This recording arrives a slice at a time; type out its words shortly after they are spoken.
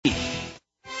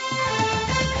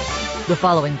The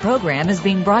following program is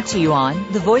being brought to you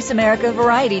on the Voice America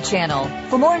Variety Channel.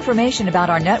 For more information about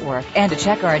our network and to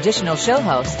check our additional show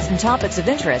hosts and topics of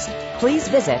interest, please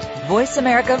visit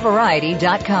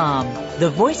voiceamericavariety.com. The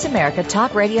Voice America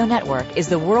Talk Radio Network is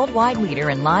the worldwide leader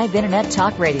in live Internet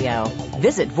talk radio.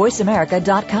 Visit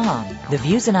voiceamerica.com. The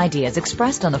views and ideas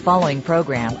expressed on the following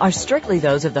program are strictly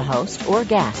those of the host or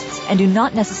guests and do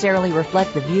not necessarily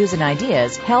reflect the views and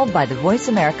ideas held by the Voice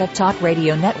America Talk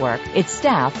Radio Network, its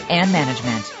staff, and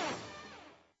management.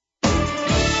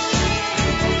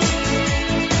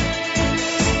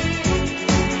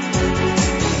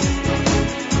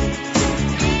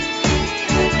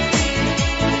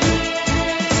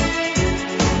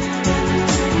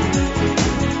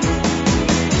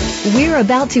 We're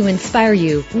about to inspire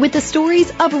you with the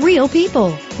stories of real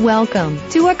people. Welcome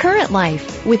to A Current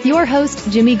Life with your host,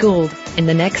 Jimmy Gould. In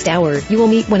the next hour, you will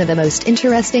meet one of the most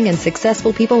interesting and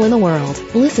successful people in the world.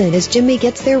 Listen as Jimmy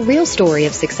gets their real story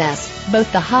of success,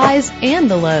 both the highs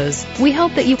and the lows. We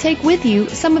hope that you take with you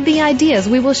some of the ideas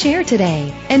we will share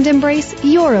today and embrace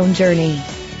your own journey.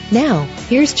 Now,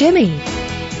 here's Jimmy.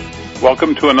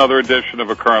 Welcome to another edition of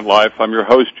A Current Life. I'm your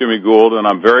host, Jimmy Gould, and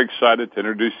I'm very excited to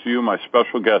introduce to you my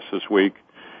special guest this week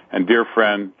and dear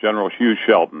friend, General Hugh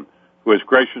Shelton, who has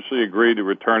graciously agreed to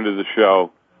return to the show.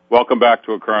 Welcome back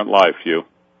to A Current Life, Hugh.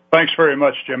 Thanks very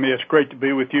much, Jimmy. It's great to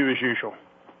be with you as usual.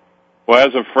 Well,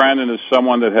 as a friend and as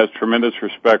someone that has tremendous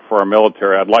respect for our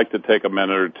military, I'd like to take a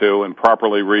minute or two and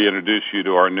properly reintroduce you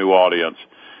to our new audience.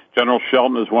 General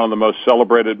Shelton is one of the most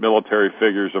celebrated military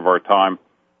figures of our time.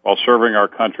 While serving our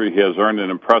country, he has earned an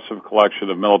impressive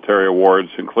collection of military awards,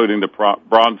 including the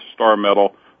Bronze Star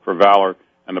Medal for Valor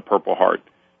and the Purple Heart.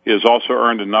 He has also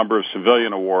earned a number of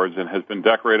civilian awards and has been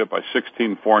decorated by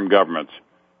 16 foreign governments.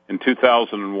 In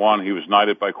 2001, he was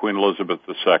knighted by Queen Elizabeth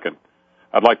II.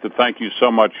 I'd like to thank you so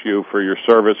much, Hugh, for your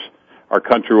service. Our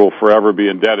country will forever be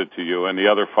indebted to you and the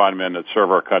other fine men that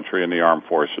serve our country in the armed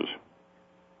forces.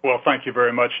 Well, thank you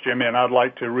very much, Jimmy, and I'd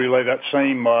like to relay that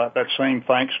same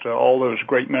thanks to all those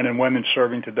great men and women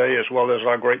serving today, as well as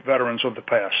our great veterans of the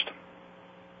past.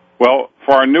 Well,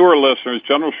 for our newer listeners,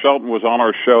 General Shelton was on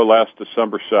our show last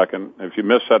December 2nd. If you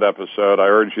missed that episode, I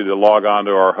urge you to log on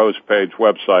to our host page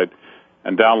website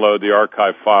and download the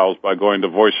archive files by going to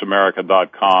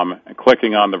voiceamerica.com and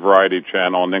clicking on the Variety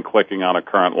Channel and then clicking on A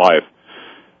Current Life.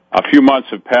 A few months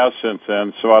have passed since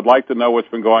then, so I'd like to know what's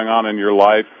been going on in your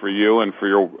life for you and for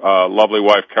your lovely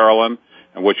wife, Carolyn,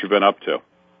 and what you've been up to.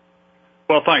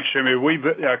 Well, thanks, Jimmy.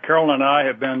 Carolyn and I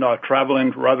have been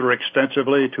traveling rather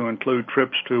extensively, to include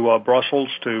trips to Brussels,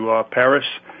 to Paris,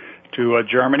 to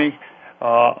Germany,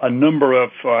 a number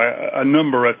of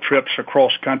trips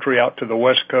across country out to the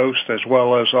West Coast, as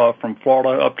well as from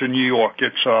Florida up to New York.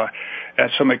 It's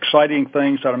some exciting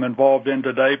things that I'm involved in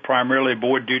today, primarily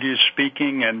board duties,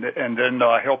 speaking, and then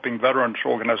helping veterans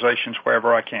organizations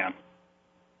wherever I can.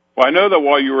 Well, I know that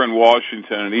while you were in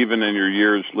Washington and even in your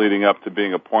years leading up to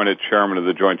being appointed chairman of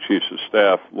the Joint Chiefs of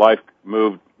Staff, life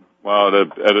moved at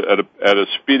a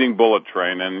speeding bullet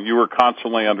train, and you were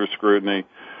constantly under scrutiny,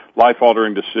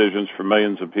 life-altering decisions for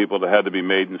millions of people that had to be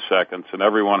made in seconds, and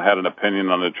everyone had an opinion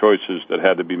on the choices that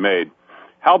had to be made.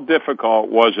 How difficult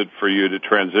was it for you to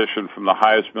transition from the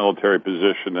highest military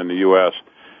position in the U.S.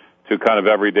 to kind of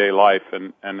everyday life,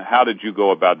 and how did you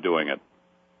go about doing it?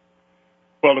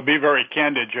 Well, to be very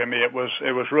candid, Jimmy, it was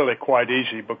really quite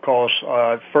easy because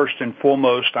first and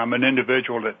foremost, I'm an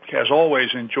individual that has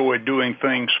always enjoyed doing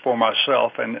things for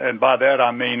myself, and by that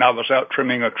I mean I was out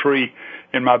trimming a tree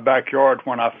in my backyard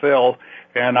when I fell,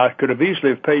 and I could have easily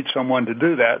have paid someone to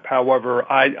do that. However,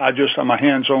 I'm a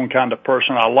hands-on kind of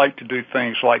person. I like to do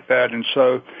things like that, and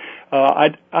so I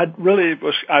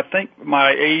think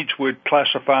my age would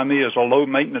classify me as a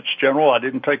low-maintenance general. I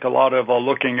didn't take a lot of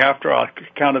looking after. I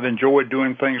kind of enjoyed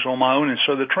doing things on my own, and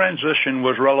so the transition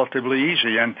was relatively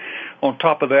easy. And on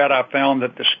top of that, I found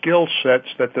that the skill sets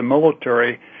that the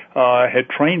military had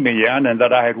trained me in, and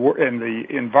that I had in the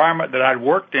environment that I'd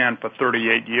worked in for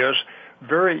 38 years,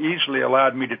 very easily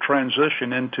allowed me to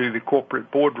transition into the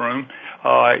corporate boardroom,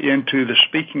 into the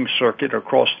speaking circuit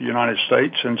across the United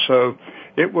States, and so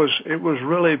it was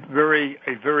really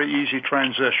a very easy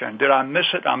transition. Did I miss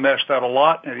it? I missed that a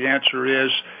lot, and the answer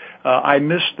is I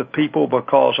missed the people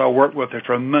because I worked with a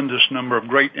tremendous number of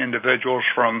great individuals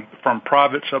from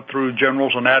privates up through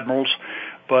generals and admirals.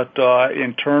 But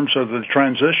in terms of the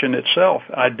transition itself,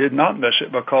 I did not miss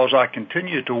it because I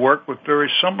continued to work with very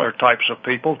similar types of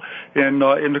people in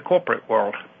the corporate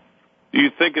world. Do you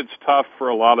think it's tough for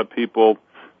a lot of people?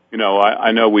 You know,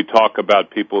 I know we talk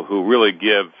about people who really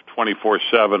give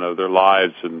 24/7 of their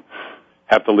lives and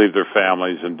have to leave their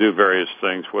families and do various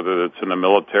things, whether it's in the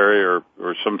military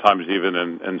or sometimes even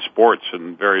in sports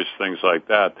and various things like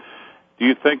that. Do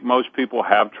you think most people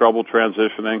have trouble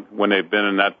transitioning when they've been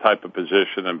in that type of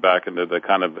position and back into the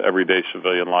kind of everyday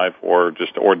civilian life or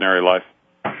just ordinary life?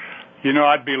 You know,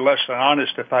 I'd be less than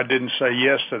honest if I didn't say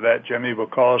yes to that, Jimmy,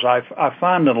 because I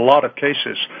find in a lot of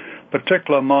cases,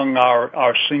 particularly among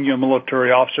our senior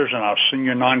military officers and our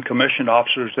senior non-commissioned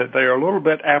officers, that they are a little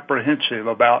bit apprehensive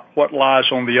about what lies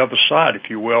on the other side, if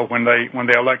you will, when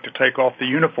they elect to take off the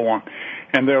uniform.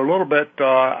 And they're a little bit,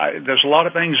 there's a lot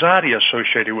of anxiety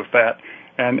associated with that.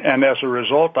 And as a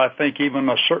result, I think even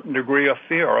a certain degree of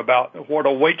fear about what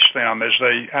awaits them as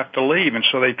they have to leave. And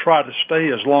so they try to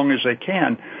stay as long as they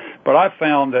can. But I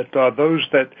found that those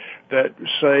that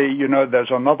say, you know,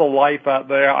 there's another life out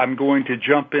there, I'm going to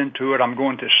jump into it, I'm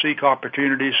going to seek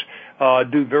opportunities,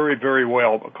 do very, very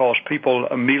well, because people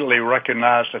immediately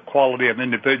recognize the quality of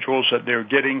individuals that they're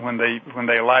getting when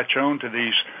they latch on to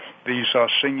these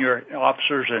senior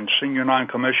officers and senior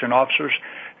non-commissioned officers.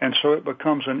 And so it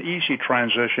becomes an easy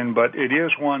transition, but it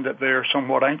is one that they're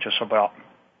somewhat anxious about.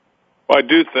 Well, I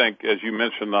do think, as you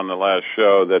mentioned on the last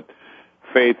show, that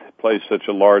faith plays such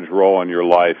a large role in your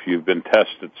life. You've been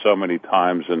tested so many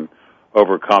times and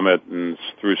overcome it, and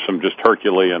through some just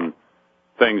Herculean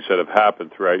things that have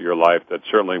happened throughout your life, that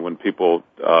certainly when people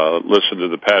listen to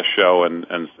the past show and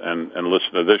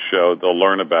listen to this show, they'll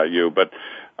learn about you. But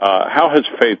how has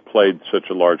faith played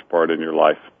such a large part in your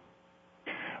life?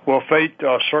 Well, faith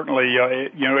certainly,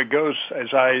 it goes,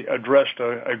 as I addressed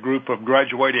a group of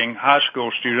graduating high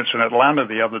school students in Atlanta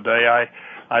the other day,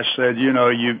 I said,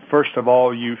 first of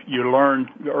all, you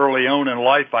learn early on in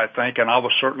life, I think, and I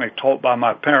was certainly taught by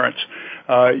my parents,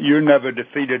 you're never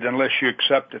defeated unless you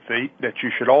accept defeat, that you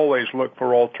should always look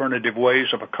for alternative ways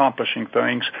of accomplishing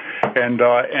things, and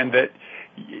that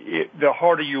the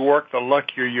harder you work, the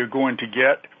luckier you're going to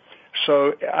get.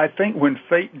 So I think when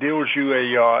fate deals you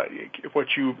what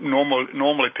you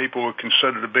normally people would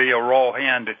consider to be a raw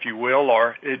hand, if you will,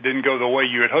 or it didn't go the way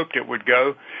you had hoped it would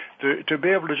go, to be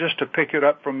able to pick it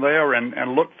up from there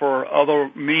and look for other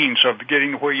means of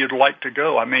getting where you'd like to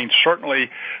go. I mean, certainly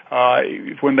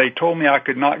when they told me I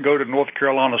could not go to North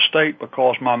Carolina State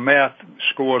because my math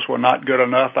scores were not good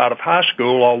enough out of high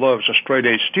school, although I was a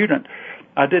straight-A student,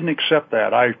 I didn't accept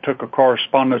that. I took a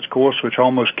correspondence course, which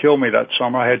almost killed me that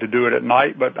summer. I had to do it at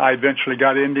night, but I eventually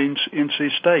got into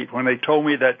NC State. When they told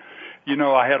me that,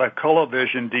 I had a color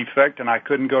vision defect and I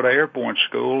couldn't go to airborne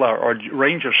school or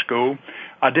ranger school,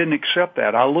 I didn't accept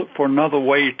that. I looked for another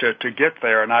way to get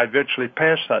there, and I eventually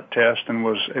passed that test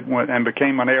and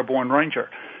became an airborne ranger.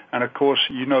 And of course,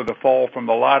 the fall from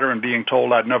the ladder and being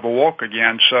told I'd never walk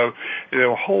again. So there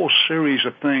were a whole series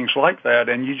of things like that,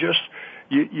 and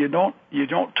you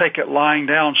don't take it lying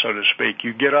down, so to speak.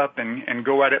 You get up and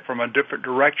go at it from a different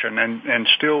direction and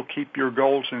still keep your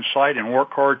goals in sight and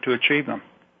work hard to achieve them.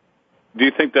 Do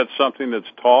you think that's something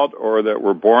that's taught or that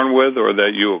we're born with or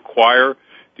that you acquire?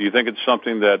 Do you think it's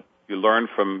something that you learn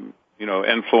from,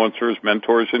 influencers,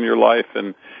 mentors in your life?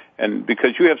 And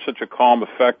because you have such a calm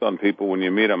effect on people when you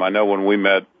meet them. I know when we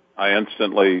met, I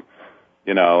instantly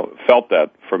felt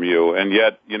that from you. And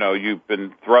yet, you've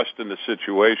been thrust into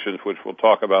situations, which we'll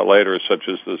talk about later, such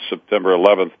as the September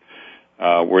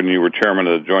 11th, when you were chairman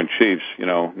of the Joint Chiefs,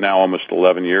 now almost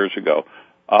 11 years ago.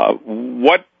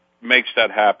 What makes that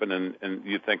happen, and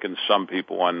you think in some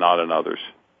people and not in others?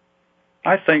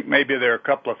 I think maybe there are a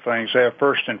couple of things there.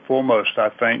 First and foremost, I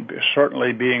think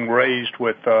certainly being raised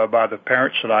by the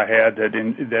parents that I had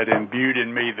that imbued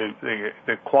in me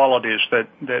the qualities that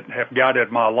have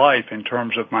guided my life in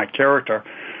terms of my character,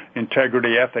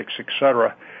 integrity, ethics,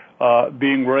 etc.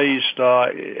 Being raised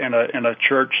in a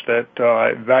church that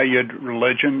valued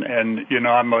religion, and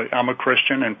I'm a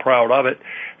Christian and proud of it,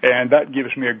 and that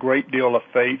gives me a great deal of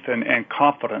faith and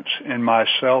confidence in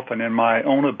myself and in my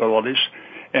own abilities.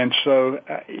 And so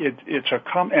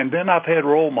and then I've had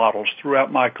role models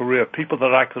throughout my career, people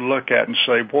that I could look at and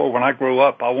say, boy, when I grow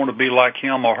up, I want to be like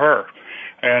him or her.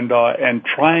 And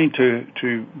trying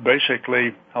to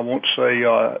basically, I won't say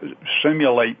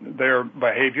simulate their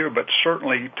behavior, but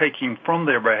certainly taking from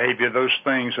their behavior those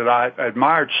things that I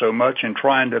admired so much and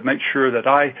trying to make sure that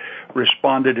I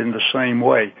responded in the same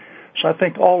way. So I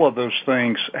think all of those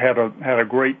things had a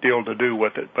great deal to do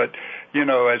with it. But,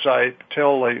 as I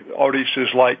tell the audiences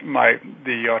like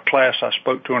the class I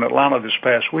spoke to in Atlanta this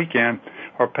past week,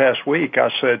 I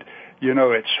said,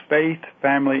 it's faith,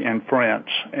 family, and friends.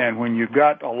 And when you've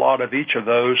got a lot of each of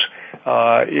those,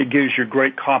 it gives you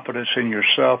great confidence in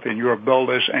yourself, in your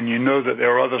abilities, and you know that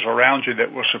there are others around you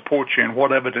that will support you in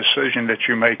whatever decision that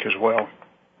you make as well.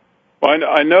 Well,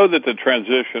 I know that the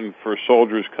transition for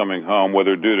soldiers coming home,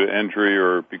 whether due to injury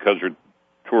or because their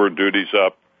tour of duty's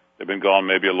up, they've been gone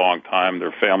maybe a long time,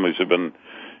 their families have been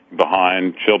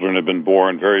behind, children have been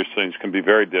born, various things can be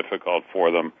very difficult for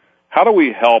them. How do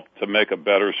we help to make a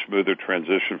better, smoother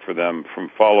transition for them from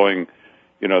following,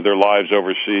 their lives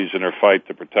overseas in their fight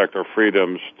to protect our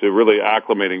freedoms to really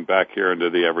acclimating back here into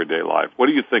the everyday life? What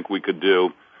do you think we could do,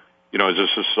 as a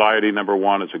society, number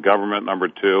one, as a government, number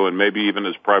two, and maybe even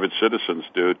as private citizens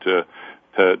do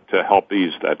to help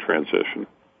ease that transition?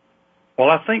 Well,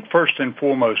 I think first and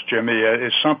foremost, Jimmy,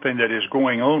 is something that is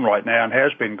going on right now and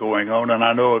has been going on, and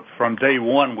I know from day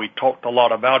one we talked a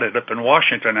lot about it up in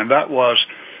Washington, and that was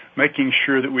making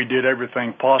sure that we did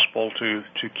everything possible to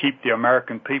keep the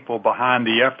American people behind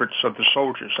the efforts of the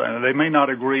soldiers. And they may not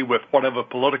agree with whatever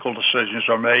political decisions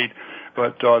are made,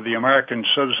 but the American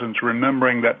citizens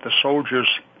remembering that the soldiers,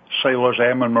 sailors,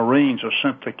 airmen, Marines are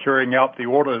simply carrying out the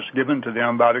orders given to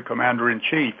them by the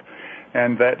Commander-in-Chief,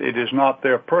 and that it is not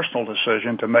their personal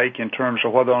decision to make in terms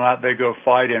of whether or not they go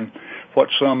fight in what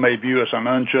some may view as an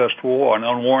unjust war, an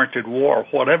unwarranted war, or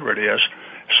whatever it is.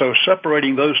 So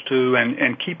separating those two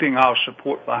and keeping our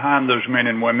support behind those men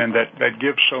and women that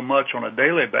give so much on a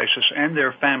daily basis and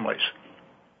their families.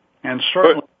 And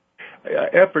certainly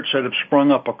efforts that have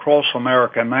sprung up across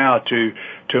America now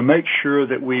to make sure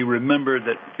that we remember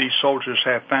that these soldiers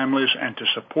have families and to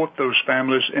support those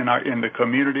families in the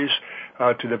communities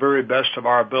to the very best of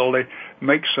our ability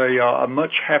makes a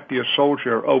much happier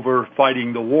soldier over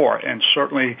fighting the war, and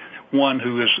certainly one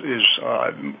who is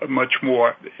much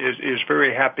more is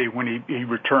very happy when he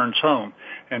returns home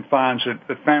and finds that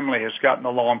the family has gotten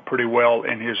along pretty well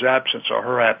in his absence or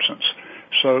her absence.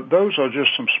 So those are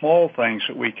just some small things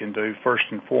that we can do first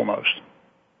and foremost.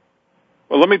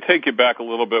 Well, let me take you back a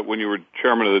little bit when you were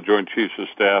chairman of the Joint Chiefs of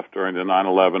Staff during the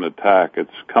 9/11 attack.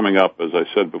 It's coming up, as I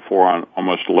said before, on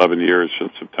almost 11 years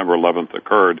since September 11th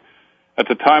occurred. At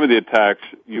the time of the attacks,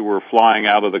 you were flying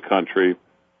out of the country.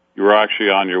 You were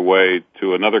actually on your way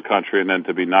to another country and then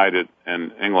to be knighted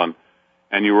in England.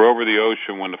 And you were over the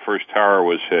ocean when the first tower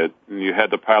was hit. And you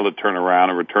had the pilot turn around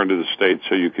and return to the States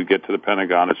so you could get to the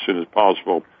Pentagon as soon as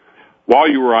possible. While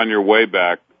you were on your way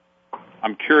back,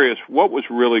 I'm curious, what was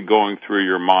really going through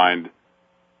your mind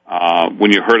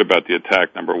when you heard about the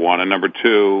attack, number one? And number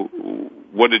two,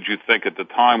 what did you think at the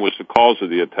time was the cause of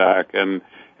the attack? And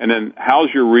then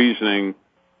how's your reasoning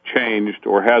changed,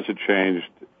 or has it changed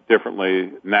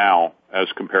differently now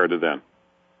as compared to then?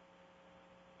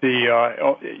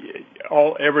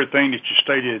 Everything that you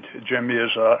stated, Jimmy,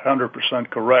 is 100%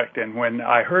 correct. And when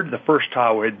I heard the first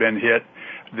tower had been hit,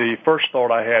 the first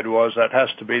thought I had was that has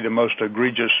to be the most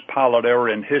egregious pilot error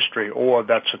in history, or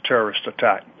that's a terrorist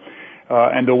attack.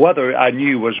 And the weather I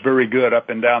knew was very good up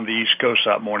and down the East Coast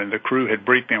that morning. The crew had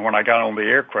briefed me when I got on the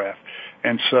aircraft.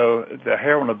 And so the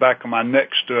hair on the back of my neck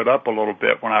stood up a little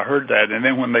bit when I heard that. And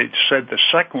then when they said the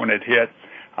second one had hit,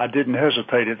 I didn't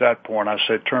hesitate at that point. I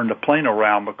said, turn the plane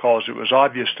around, because it was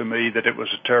obvious to me that it was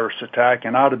a terrorist attack,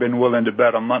 and I'd have been willing to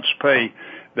bet a month's pay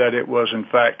that it was, in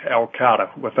fact,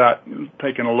 Al-Qaeda, without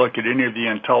taking a look at any of the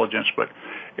intelligence. But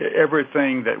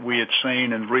everything that we had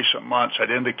seen in recent months had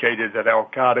indicated that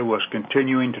Al-Qaeda was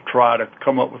continuing to try to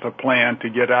come up with a plan to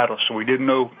get at us. So we didn't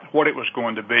know what it was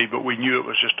going to be, but we knew it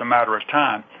was just a matter of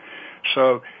time.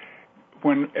 So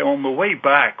when on the way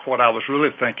back, what I was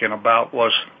really thinking about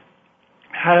was,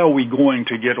 how are we going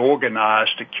to get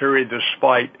organized to carry this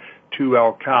fight to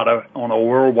Al-Qaeda on a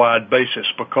worldwide basis?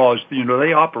 Because,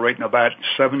 they operate in about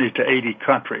 70 to 80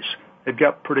 countries. They've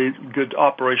got pretty good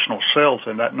operational cells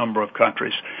in that number of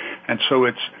countries. And so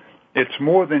it's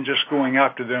more than just going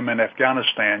after them in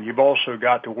Afghanistan. You've also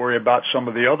got to worry about some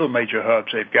of the other major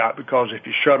hubs they've got, because if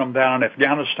you shut them down in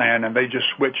Afghanistan and they just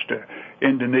switch to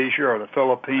Indonesia or the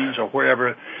Philippines or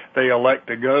wherever they elect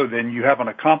to go, then you haven't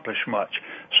accomplished much.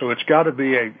 So it's got to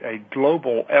be a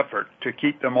global effort to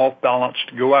keep them off balance,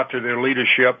 to go after their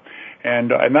leadership, and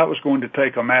that was going to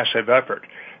take a massive effort.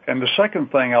 And the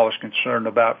second thing I was concerned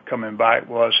about coming back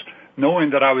was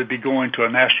knowing that I would be going to a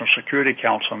National Security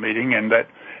Council meeting, and that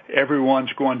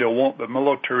everyone's going to want the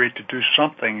military to do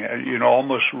something,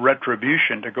 almost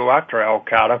retribution, to go after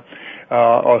Al-Qaeda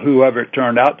or whoever it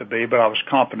turned out to be, but I was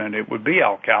confident it would be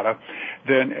Al-Qaeda.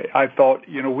 Then I thought,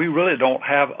 we really don't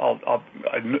have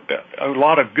a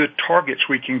lot of good targets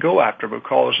we can go after,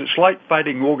 because it's like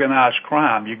fighting organized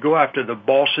crime. You go after the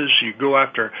bosses, you go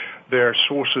after their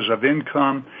sources of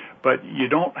income, but you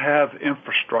don't have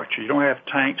infrastructure. You don't have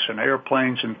tanks and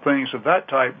airplanes and things of that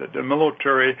type. That the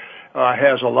military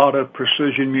has a lot of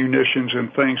precision munitions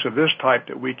and things of this type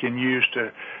that we can use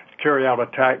to carry out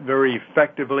attack very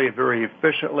effectively, very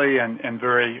efficiently, and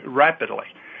very rapidly.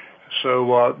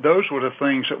 So those were the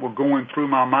things that were going through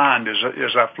my mind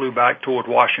as I flew back toward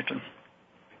Washington.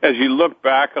 As you look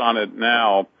back on it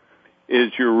now,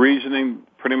 is your reasoning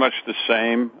pretty much the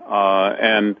same?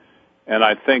 And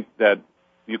I think that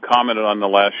you commented on the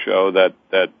last show that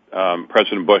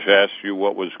President Bush asked you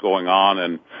what was going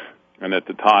on, and at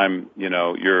the time,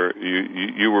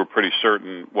 you were pretty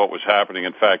certain what was happening.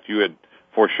 In fact, you had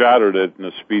foreshadowed it in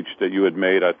a speech that you had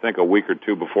made, I think, a week or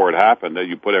two before it happened, that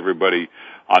you put everybody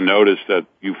on notice that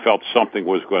you felt something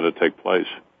was going to take place.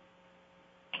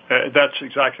 That's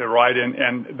exactly right,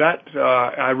 and that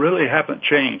I really haven't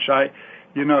changed.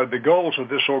 The goals of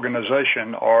this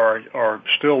organization are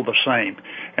still the same,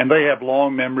 and they have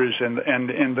long memories. And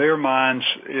in their minds,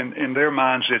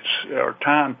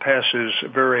 time passes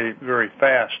very, very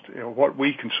fast. What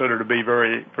we consider to be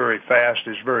very, very fast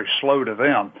is very slow to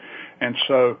them, and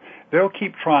so they'll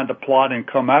keep trying to plot and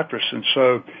come after us. And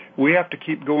so we have to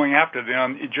keep going after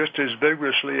them just as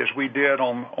vigorously as we did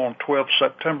on 12th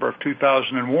September of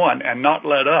 2001, and not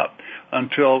let up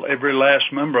until every last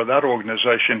member of that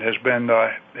organization has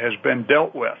been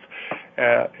dealt with.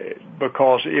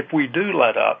 Because if we do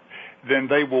let up, then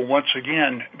they will once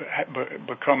again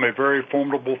become a very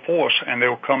formidable force, and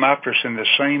they'll come after us in the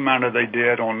same manner they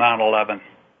did on 9/11.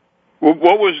 Well,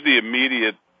 what was the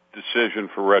immediate decision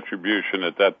for retribution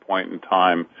at that point in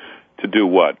time to do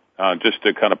what? Just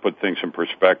to kind of put things in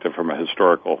perspective from a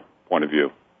historical point of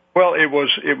view. Well, it was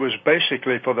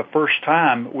basically for the first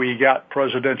time we got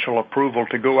presidential approval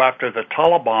to go after the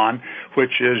Taliban,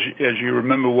 which is, as you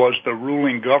remember, was the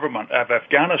ruling government of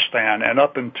Afghanistan. And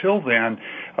up until then,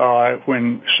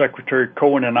 when Secretary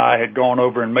Cohen and I had gone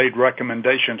over and made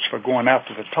recommendations for going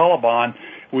after the Taliban,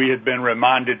 we had been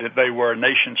reminded that they were a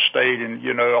nation state,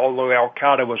 and although Al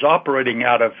Qaeda was operating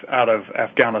out of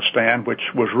Afghanistan, which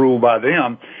was ruled by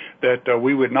them, that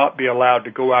we would not be allowed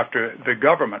to go after the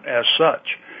government as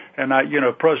such. And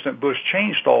President Bush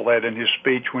changed all that in his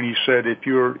speech when he said, if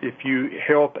you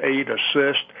help, aid,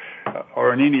 assist,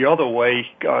 or in any other way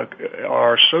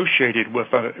are associated with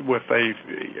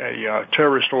a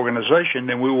terrorist organization,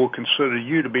 then we will consider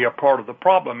you to be a part of the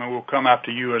problem, and we'll come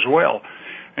after you as well.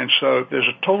 And so there's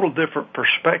a total different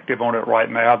perspective on it right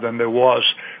now than there was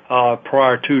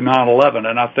prior to 9/11,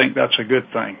 and I think that's a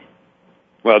good thing.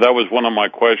 Well, that was one of my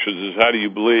questions, is how do you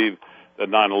believe that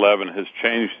 9/11 has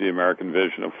changed the American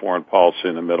vision of foreign policy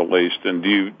in the Middle East, and do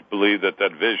you believe that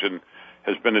vision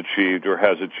has been achieved, or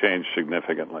has it changed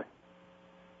significantly?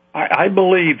 I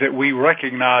believe that we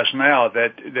recognize now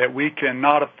that we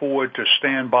cannot afford to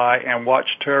stand by and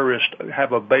watch terrorists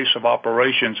have a base of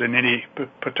operations in any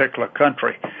particular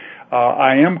country.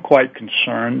 I am quite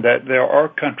concerned that there are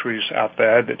countries out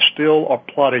there that still are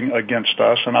plotting against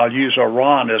us, and I'll use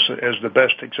Iran as the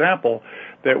best example,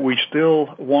 that we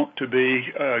still want to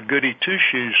be goody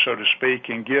two-shoes, so to speak,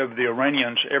 and give the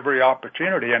Iranians every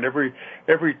opportunity, and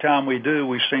every time we do,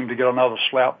 we seem to get another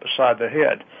slap beside the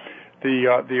head.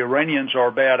 The Iranians are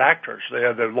bad actors. They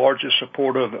are the largest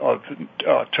supporter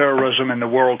of terrorism in the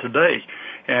world today.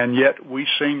 And yet we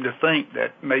seem to think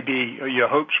that maybe your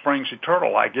hope springs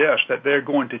eternal, I guess, that they're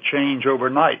going to change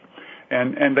overnight.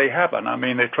 And they haven't. I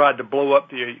mean, they tried to blow up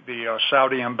the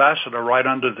Saudi ambassador right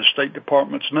under the State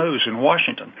Department's nose in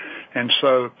Washington. And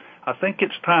so I think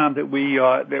it's time that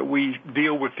we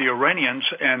deal with the Iranians.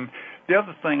 And the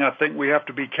other thing I think we have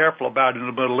to be careful about in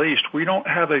the Middle East, we don't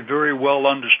have a very well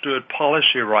understood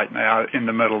policy right now in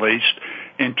the Middle East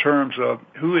in terms of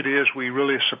who it is we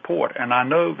really support. And I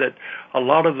know that a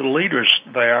lot of the leaders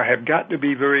there have got to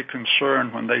be very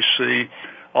concerned when they see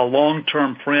a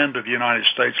long-term friend of the United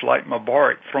States like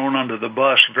Mubarak thrown under the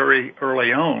bus very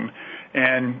early on.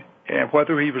 And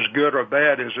whether he was good or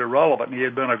bad is irrelevant. He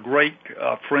had been a great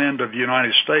friend of the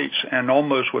United States, and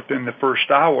almost within the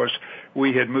first hours,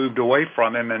 we had moved away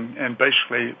from him and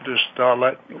basically just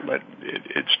let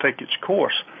it take its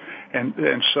course.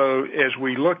 And so as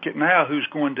we look at now who's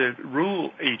going to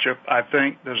rule Egypt, I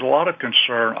think there's a lot of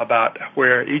concern about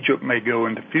where Egypt may go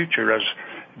in the future as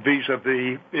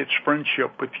vis-a-vis its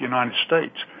friendship with the United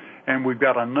States. And we've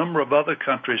got a number of other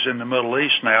countries in the Middle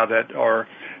East now that are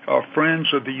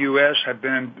friends of the U.S., have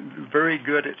been very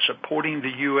good at supporting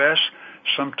the U.S.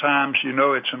 Sometimes,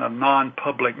 it's in a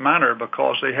non-public manner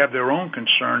because they have their own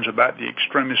concerns about the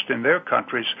extremists in their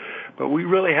countries. But we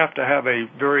really have to have a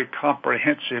very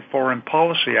comprehensive foreign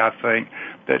policy, I think,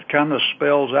 that kind of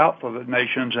spells out for the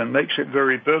nations and makes it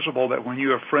very visible that when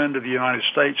you're a friend of the United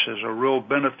States, there's a real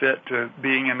benefit to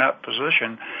being in that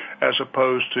position as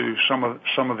opposed to some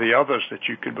of the others that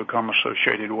you could become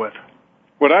associated with.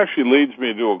 What actually leads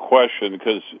me to a question,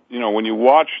 because, when you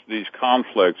watch these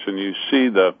conflicts and you see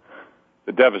the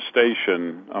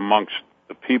devastation amongst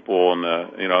the people and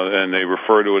and they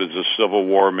refer to it as a civil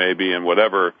war maybe and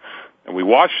whatever. And we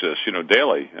watch this,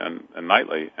 daily and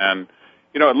nightly. And,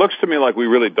 it looks to me like we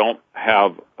really don't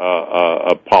have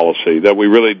a policy, that we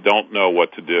really don't know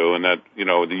what to do, and that,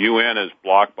 the UN is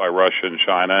blocked by Russia and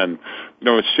China. And,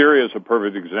 Syria is a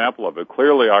perfect example of it.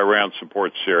 Clearly, Iran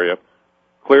supports Syria.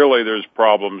 Clearly, there's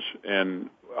problems in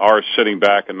our sitting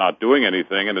back and not doing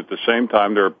anything. And at the same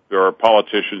time, there are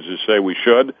politicians who say we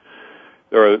should.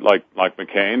 There are, like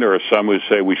McCain, there are some who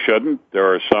say we shouldn't.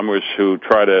 There are some who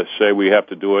try to say we have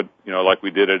to do it, like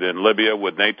we did it in Libya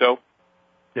with NATO.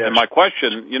 Yes. And my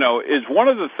question, is one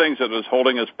of the things that is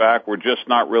holding us back, we're just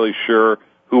not really sure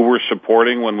who we're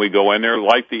supporting when we go in there,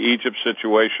 like the Egypt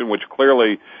situation, which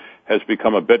clearly has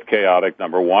become a bit chaotic,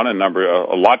 number one, and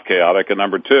a lot chaotic, and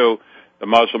number two, the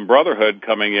Muslim Brotherhood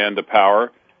coming into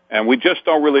power. And we just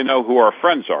don't really know who our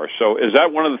friends are. So is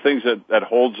that one of the things that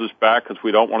holds us back because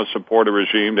we don't want to support a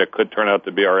regime that could turn out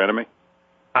to be our enemy?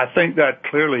 I think that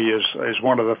clearly is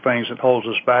one of the things that holds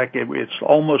us back. It's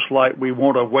almost like we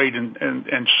want to wait and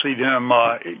see them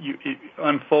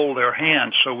unfold their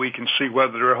hands so we can see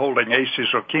whether they're holding aces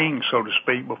or kings, so to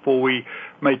speak, before we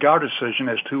make our decision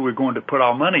as to who we're going to put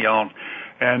our money on.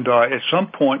 And at some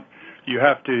point, you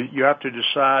have to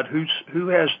decide who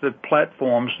has the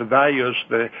platforms, the values,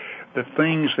 the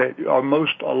things that are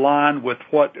most aligned with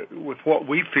what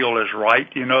we feel is right.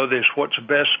 There's what's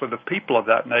best for the people of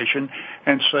that nation,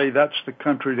 and say that's the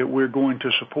country that we're going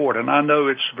to support. And I know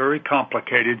it's very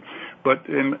complicated, but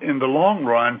in the long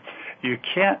run, you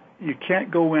can't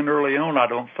go in early on, I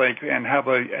don't think, and have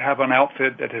an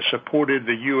outfit that has supported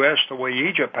the U.S. the way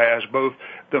Egypt has, both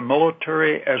the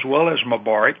military as well as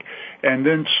Mubarak, and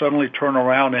then suddenly turn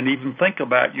around and even think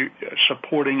about you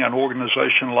supporting an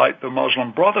organization like the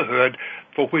Muslim Brotherhood,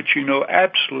 for which you know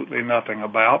absolutely nothing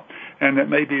about, and that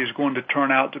maybe is going to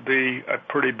turn out to be a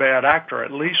pretty bad actor,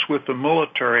 at least with the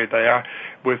military there,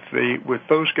 with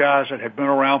those guys that have been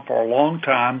around for a long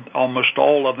time. Almost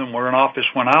all of them were in office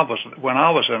when I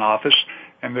was in office,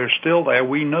 and they're still there.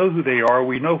 We know who they are.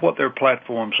 We know what their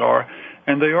platforms are,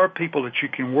 and they are people that you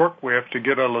can work with to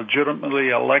get a legitimately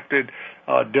elected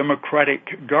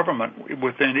democratic government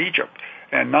within Egypt.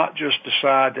 And not just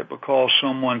decide that because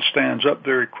someone stands up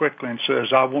very quickly and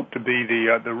says, I want to be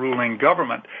the ruling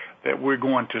government, that we're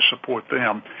going to support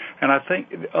them. And I think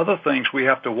other things we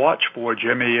have to watch for,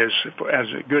 Jimmy, is, as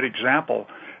a good example,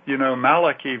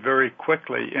 Maliki very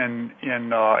quickly in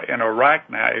Iraq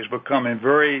now is becoming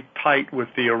very tight with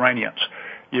the Iranians.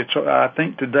 I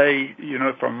think today,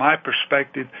 from my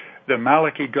perspective, the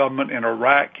Maliki government in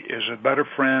Iraq is a better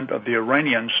friend of the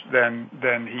Iranians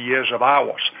than he is of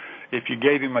ours. If you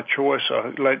gave him a choice,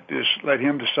 let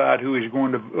him decide who he's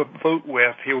going to vote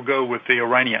with, he'll go with the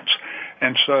Iranians.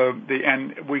 And so,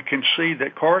 and we can see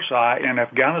that Karzai in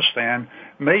Afghanistan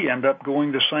may end up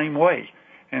going the same way.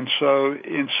 And so,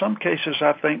 in some cases,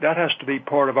 I think that has to be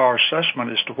part of our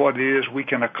assessment as to what it is we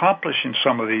can accomplish in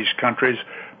some of these countries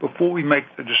before we make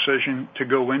the decision to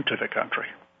go into the country,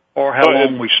 or how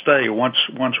long we stay once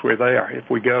we're there, if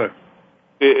we go.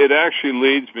 It actually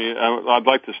leads me, I'd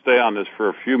like to stay on this for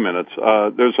a few minutes.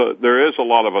 There is a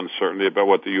lot of uncertainty about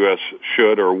what the U.S.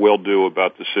 should or will do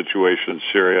about the situation in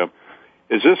Syria.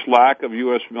 Is this lack of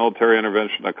U.S. military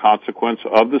intervention a consequence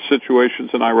of the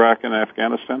situations in Iraq and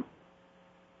Afghanistan?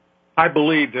 I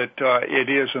believe that it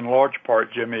is in large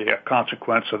part, Jimmy, a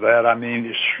consequence of that. I mean,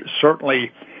 it's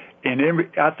certainly...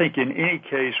 I think in any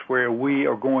case where we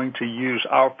are going to use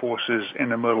our forces in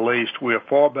the Middle East, we are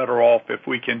far better off if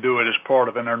we can do it as part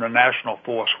of an international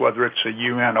force, whether it's the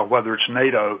UN or whether it's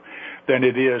NATO, than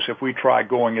it is if we try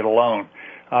going it alone.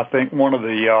 I think one of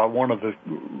the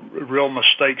real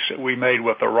mistakes that we made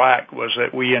with Iraq was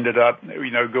that we ended up,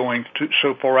 going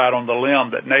so far out on the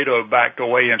limb that NATO backed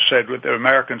away and said, "Well, the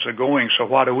Americans are going, so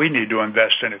why do we need to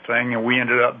invest anything?" And we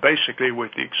ended up basically,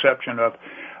 with the exception of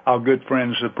our good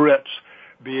friends the Brits,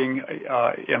 being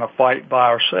in a fight by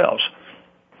ourselves.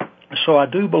 So I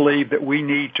do believe that we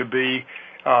need to be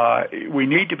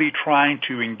trying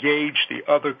to engage the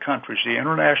other countries, the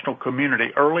international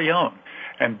community, early on,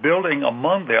 and building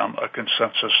among them a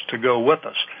consensus to go with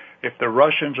us. If the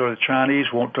Russians or the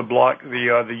Chinese want to block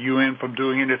the UN from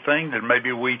doing anything, then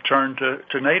maybe we turn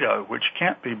to NATO, which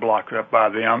can't be blocked up by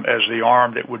them as the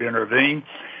arm that would intervene.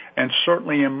 And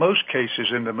certainly in most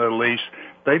cases in the Middle East,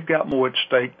 they've got more at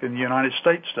stake than the United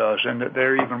States does, and that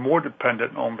they're even more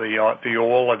dependent on the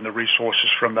oil and the resources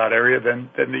from that area than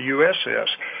the U.S. is.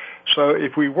 So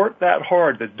if we work that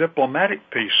hard, the diplomatic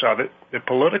piece of it, the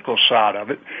political side of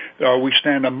it, we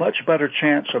stand a much better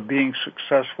chance of being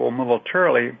successful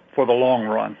militarily for the long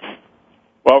run.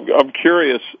 Well, I'm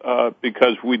curious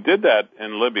because we did that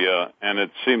in Libya, and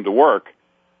it seemed to work.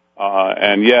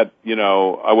 And yet,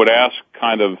 I would ask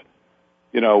kind of,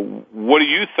 what do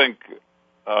you think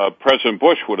President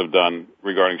Bush would have done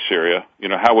regarding Syria?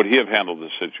 How would he have handled the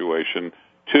situation?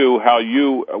 Two,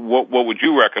 what would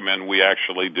you recommend we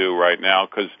actually do right now?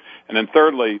 And then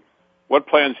thirdly, what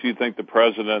plans do you think the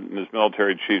president and his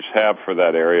military chiefs have for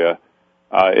that area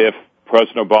if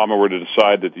President Obama were to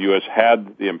decide that the U.S.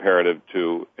 had the imperative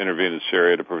to intervene in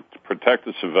Syria to protect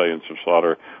the civilians from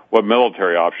slaughter? What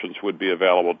military options would be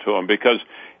available to him? Because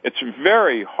it's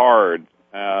very hard,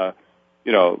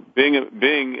 being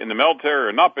in the military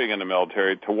or not being in the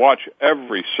military, to watch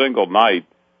every single night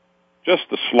just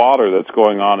the slaughter that's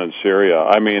going on in Syria.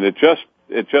 I mean,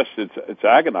 it's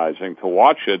agonizing to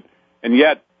watch it, and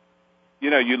yet,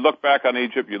 you look back on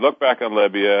Egypt, you look back on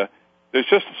Libya. There's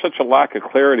just such a lack of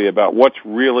clarity about what's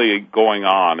really going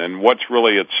on and what's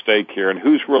really at stake here and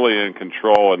who's really in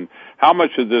control and how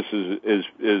much of this is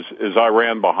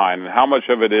Iran behind and how much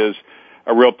of it is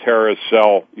a real terrorist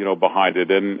cell, behind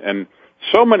it. And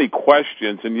so many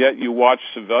questions, and yet you watch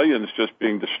civilians just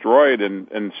being destroyed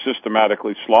and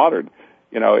systematically slaughtered.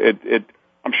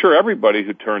 I'm sure everybody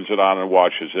who turns it on and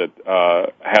watches it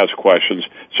has questions.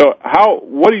 So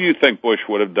what do you think Bush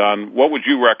would have done? What would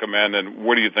you recommend, and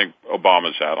where do you think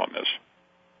Obama's at on this?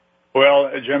 Well,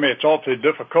 Jimmy, it's awfully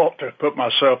difficult to put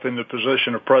myself in the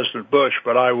position of President Bush,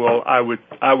 but I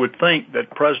would think that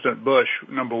President Bush,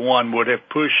 number one, would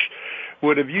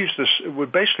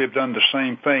basically have done the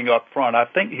same thing up front. I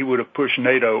think he would have pushed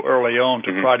NATO early on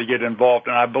to try to get involved,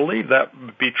 and I believe that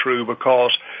would be true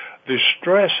because the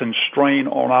stress and strain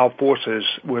on our forces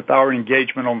with our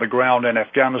engagement on the ground in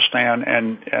Afghanistan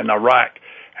and Iraq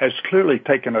has clearly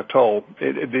taken a toll.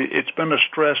 It's been a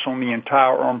stress on the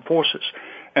entire armed forces.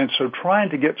 And so trying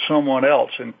to get someone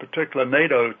else, in particular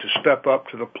NATO, to step up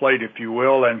to the plate, if you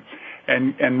will, and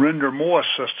render more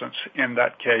assistance in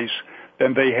that case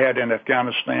than they had in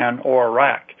Afghanistan or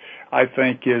Iraq, I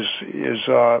think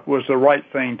was the right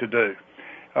thing to do.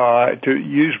 To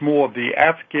use more of the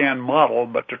Afghan model,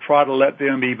 but to try to let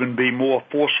them even be more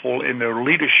forceful in their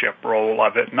leadership role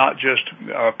of it, not just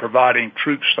providing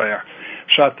troops there.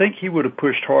 So I think he would have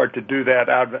pushed hard to do that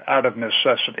out of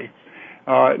necessity.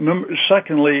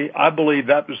 Secondly, I believe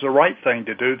that was the right thing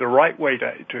to do, the right way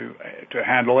to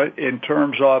handle it in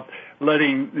terms of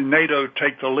letting NATO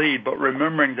take the lead, but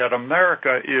remembering that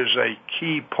America is a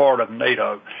key part of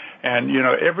NATO. And,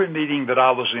 every meeting that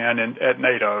I was in at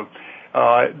NATO,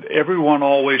 everyone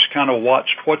always kind of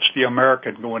watched what's the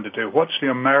American going to do? What's the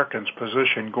American's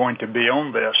position going to be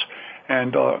on this?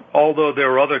 And although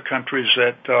there are other countries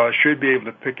that should be able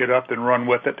to pick it up and run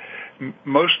with it,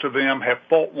 most of them have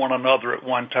fought one another at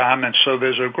one time, and so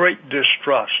there's a great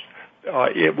distrust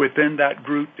within that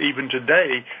group even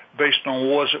today based on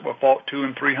wars that were fought 200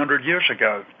 and 300 years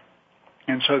ago.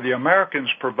 And so the Americans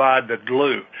provide the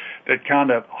glue that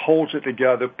kind of holds it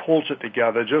together, pulls it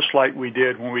together, just like we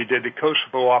did when we did the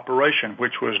Kosovo operation,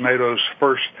 which was NATO's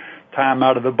first time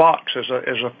out of the box as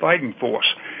a fighting force.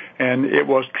 And it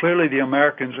was clearly the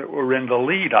Americans that were in the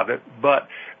lead of it, but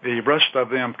the rest of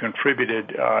them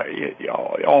contributed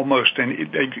almost, and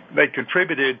they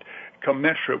contributed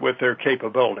commensurate with their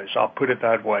capabilities. I'll put it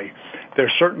that way. There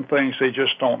are certain things they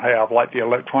just don't have, like the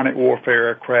electronic warfare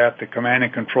aircraft, the command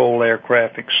and control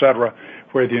aircraft, et cetera,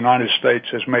 where the United States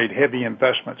has made heavy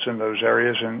investments in those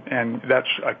areas, and that's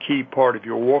a key part of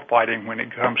your war fighting when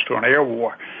it comes to an air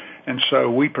war. And so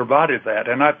we provided that.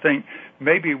 And I think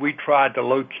maybe we tried to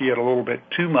low-key it a little bit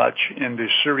too much in the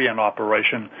Syrian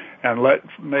operation and let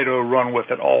NATO run with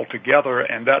it all together,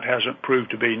 and that hasn't proved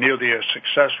to be nearly as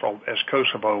successful as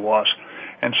Kosovo was.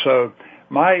 And so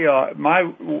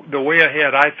the way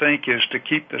ahead, I think, is to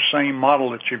keep the same model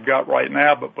that you've got right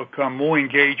now, but become more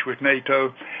engaged with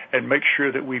NATO and make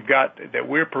sure that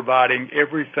we're providing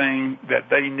everything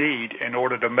that they need in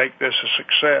order to make this a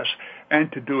success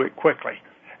and to do it quickly.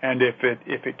 And if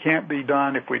it can't be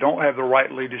done, if we don't have the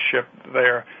right leadership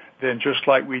there, then just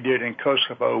like we did in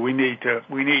Kosovo, we need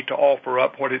to offer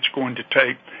up what it's going to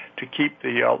take to keep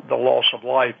the loss of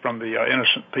life from the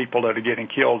innocent people that are getting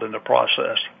killed in the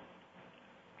process.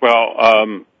 Well,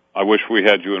 I wish we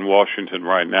had you in Washington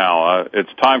right now.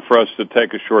 It's time for us to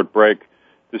take a short break.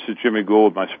 This is Jimmy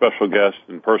Gould, my special guest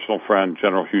and personal friend,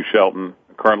 General Hugh Shelton.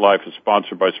 Current Life is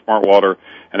sponsored by Smart Water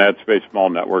and AdSpace Mall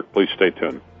Network. Please stay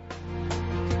tuned.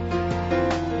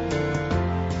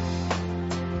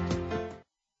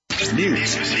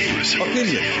 News,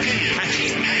 opinion,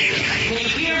 passion.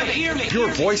 Hear me. Your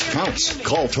voice counts.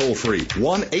 Call toll-free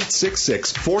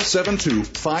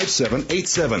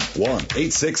 1-866-472-5787.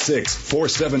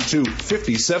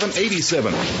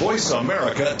 1-866-472-5787.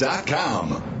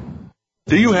 VoiceAmerica.com.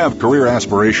 Do you have career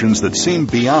aspirations that seem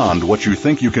beyond what you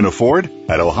think you can afford?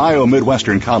 At Ohio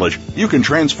Midwestern College, you can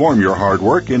transform your hard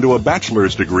work into a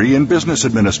bachelor's degree in business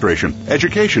administration,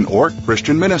 education, or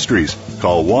Christian ministries.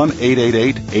 Call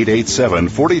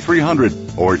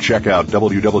 1-888-887-4300 or check out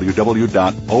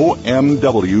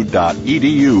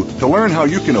www.omw.edu to learn how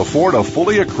you can afford a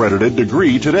fully accredited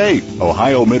degree today.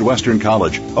 Ohio Midwestern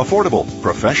College. Affordable,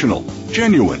 professional,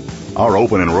 genuine. Our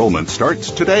open enrollment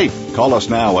starts today. Call us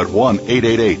now at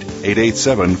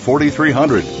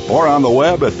 1-888-887-4300 or on the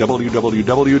web at www.omw.edu.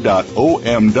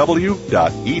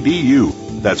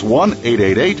 That's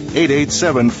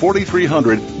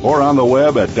 1-888-887-4300 or on the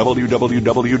web at www.omw.edu.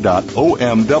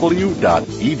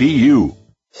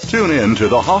 Tune in to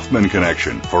The Hoffman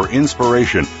Connection for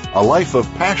inspiration, a life of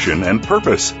passion and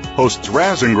purpose. Hosts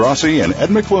Raz Ingrassi and Ed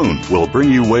McClune will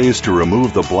bring you ways to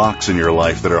remove the blocks in your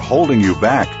life that are holding you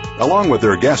back. Along with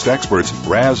their guest experts,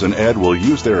 Raz and Ed will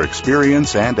use their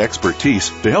experience and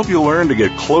expertise to help you learn to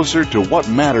get closer to what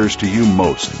matters to you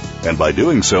most. And by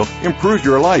doing so, improve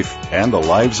your life and the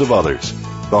lives of others.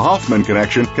 The Hoffman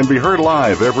Connection can be heard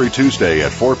live every Tuesday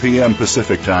at 4 p.m.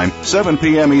 Pacific Time, 7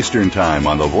 p.m. Eastern Time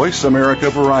on the Voice America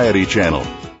Variety Channel.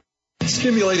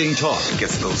 Stimulating talk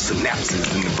gets those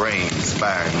synapses in the brain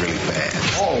firing really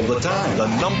fast. All the time. The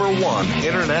 #1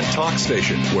 Internet talk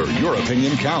station where your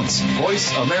opinion counts.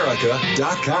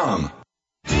 VoiceAmerica.com.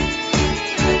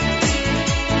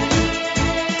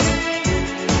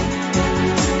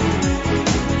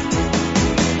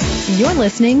 You're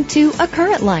listening to A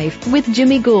Current Life with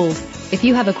Jimmy Gould. If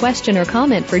you have a question or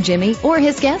comment for Jimmy or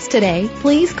his guest today,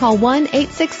 please call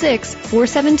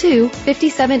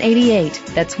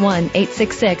 1-866-472-5788. That's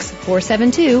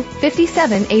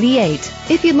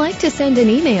 1-866-472-5788. If you'd like to send an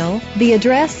email, the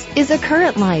address is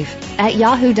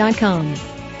acurrentlife@yahoo.com.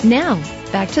 Now,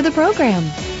 back to the program.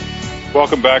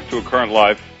 Welcome back to A Current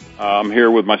Life. I'm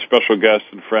here with my special guest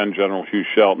and friend, General Hugh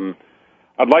Shelton.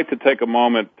 I'd like to take a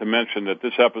moment to mention that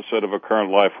this episode of A Current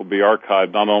Life will be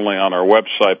archived not only on our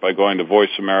website by going to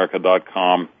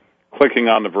voiceamerica.com, clicking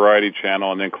on the Variety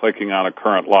Channel, and then clicking on A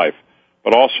Current Life,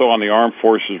 but also on the Armed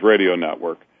Forces Radio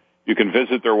Network. You can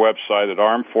visit their website at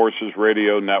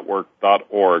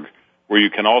armedforcesradionetwork.org, where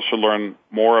you can also learn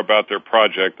more about their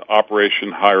project,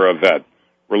 Operation Hire a Vet.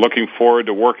 We're looking forward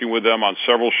to working with them on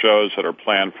several shows that are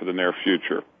planned for the near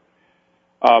future.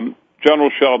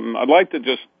 General Shelton, I'd like to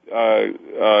just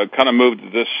kind of move to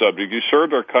this subject. You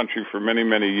served our country for many,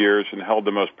 many years and held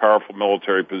the most powerful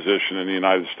military position in the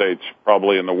United States,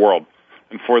 probably in the world.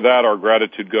 And for that, our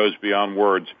gratitude goes beyond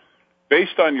words.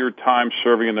 Based on your time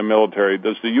serving in the military,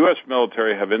 does the U.S.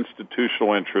 military have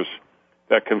institutional interests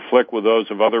that conflict with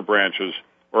those of other branches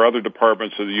or other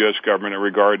departments of the U.S. government in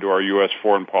regard to our U.S.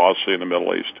 foreign policy in the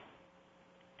Middle East?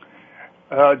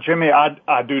 Jimmy,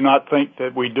 I do not think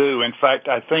that we do. In fact,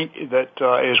 I think that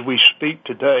as we speak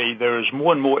today, there is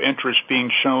more and more interest being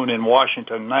shown in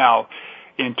Washington now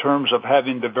in terms of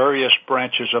having the various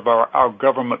branches of our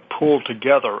government pulled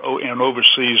together in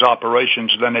overseas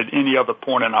operations than at any other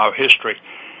point in our history.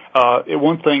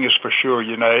 One thing is for sure,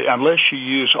 unless you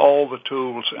use all the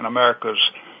tools in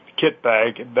America's kit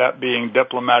bag, that being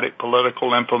diplomatic,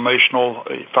 political, informational,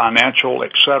 financial,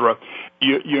 etc.,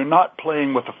 you're not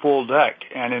playing with the full deck.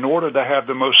 And in order to have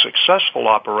the most successful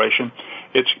operation,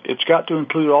 it's got to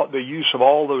include the use of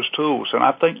all those tools. And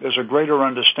I think there's a greater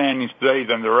understanding today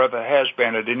than there ever has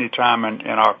been at any time in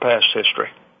our past history.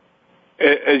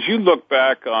 As you look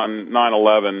back on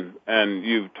 9/11, and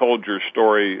you've told your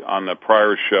story on the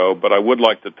prior show, but I would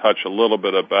like to touch a little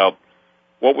bit about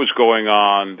what was going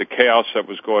on, the chaos that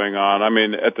was going on. I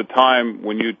mean, at the time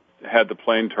when you had the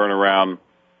plane turnaround,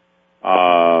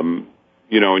 and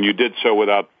you did so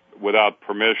without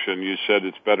permission, you said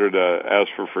it's better to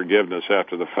ask for forgiveness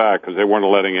after the fact because they weren't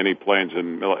letting any planes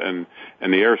in the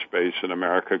airspace in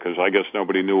America because I guess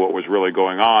nobody knew what was really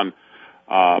going on.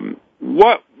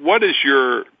 What is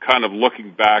your kind of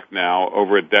looking back now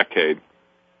over a decade,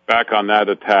 back on that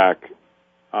attack?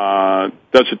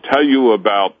 Does it tell you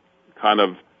about kind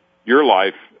of your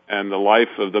life and the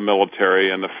life of the military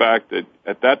and the fact that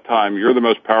at that time you're the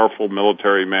most powerful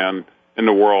military man in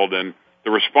the world and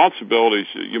the responsibilities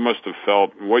that you must have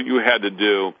felt and what you had to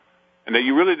do, and that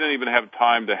you really didn't even have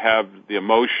time to have the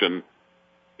emotion,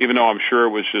 even though I'm sure it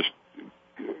was just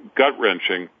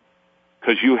gut-wrenching,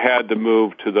 because you had to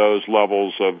move to those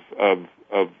levels of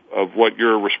what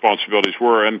your responsibilities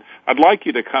were. And I'd like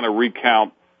you to kind of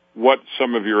recount what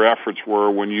some of your efforts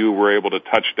were when you were able to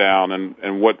touch down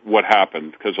and what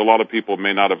happened, because a lot of people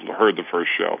may not have heard the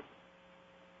first show.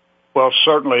 Well,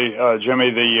 certainly,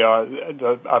 Jimmy,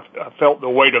 I felt the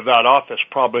weight of that office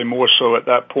probably more so at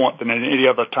that point than at any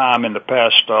other time in the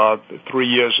past 3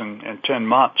 years and 10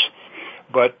 months.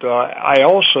 But I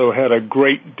also had a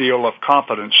great deal of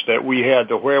confidence that we had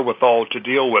the wherewithal to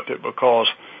deal with it because,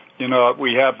 you know,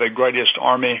 we have the greatest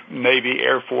Army, Navy,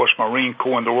 Air Force, Marine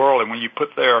Corps in the world, and when you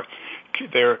put their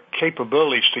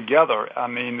capabilities together, I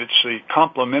mean, it's the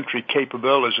complementary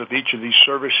capabilities of each of these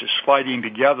services fighting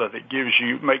together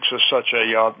that makes us such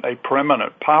a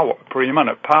preeminent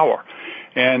power.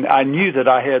 And I knew that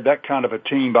I had that kind of a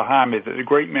team behind me, that the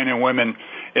great men and women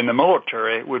in the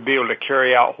military would be able to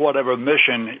carry out whatever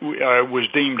mission was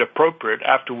deemed appropriate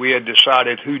after we had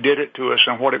decided who did it to us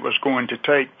and what it was going to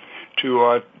take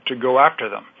to go after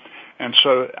them. And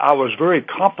so I was very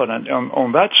confident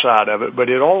on that side of it, but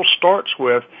it all starts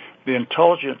with the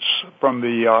intelligence from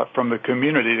the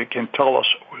community that can tell us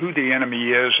who the enemy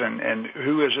is and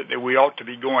who is it that we ought to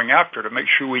be going after to make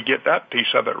sure we get that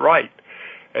piece of it right.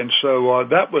 And so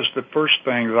that was the first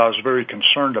thing that I was very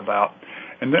concerned about.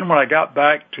 And then when I got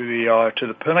back to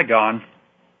the Pentagon,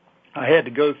 I had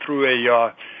to go through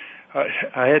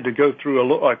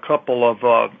a couple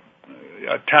of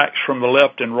attacks from the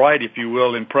left and right, if you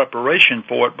will, in preparation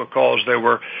for it, because there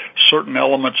were certain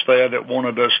elements there that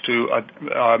wanted us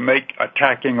to make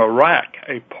attacking Iraq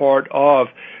a part of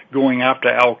going after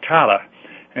Al-Qaeda.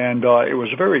 And it was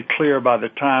very clear by the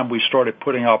time we started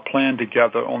putting our plan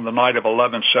together on the night of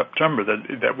 11 September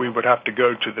that we would have to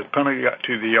go to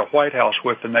the White House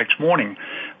with the next morning,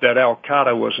 that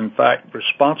Al-Qaeda was in fact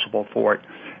responsible for it.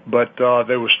 But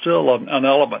there was still an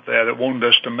element there that wanted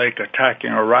us to make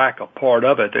attacking Iraq a part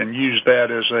of it and use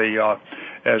that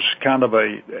as kind of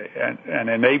an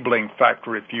enabling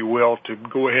factor, if you will, to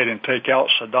go ahead and take out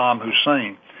Saddam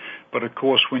Hussein. But of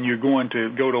course, when you're going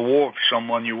to go to war with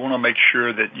someone, you want to make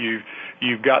sure that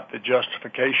you've got the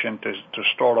justification to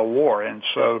start a war, and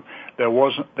so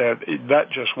that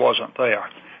just wasn't there.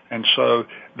 And so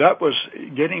that was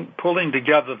pulling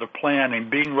together the plan and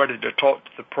being ready to talk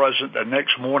to the president the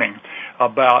next morning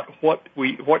about what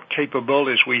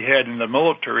capabilities we had in the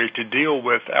military to deal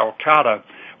with Al-Qaeda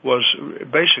was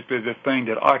basically the thing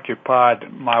that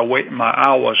occupied my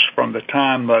hours from the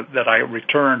time that I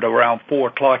returned around 4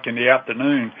 o'clock in the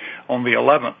afternoon on the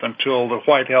 11th until the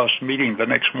White House meeting the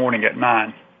next morning at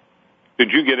 9.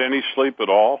 Did you get any sleep at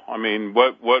all? I mean,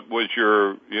 what was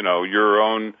your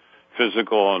own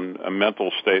physical and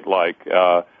mental state like?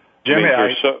 Jimmy,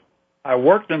 I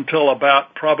worked until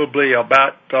probably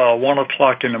about 1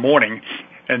 o'clock in the morning.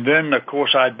 And then, of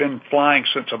course, I'd been flying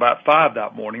since about 5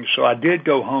 that morning, so I did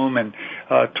go home and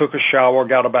took a shower,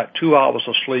 got about 2 hours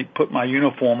of sleep, put my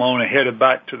uniform on, and headed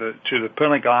back to the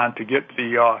Pentagon to get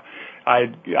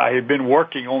I had been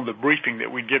working on the briefing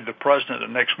that we'd give the president the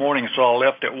next morning, so I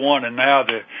left at 1, and now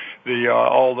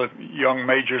all the young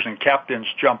majors and captains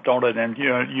jumped on it and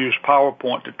used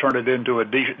PowerPoint to turn it into a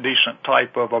decent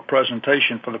type of a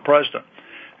presentation for the president.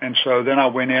 And so then I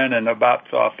went in, and about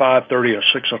 5:30 or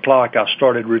 6 o'clock, I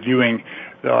started reviewing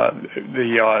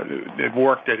the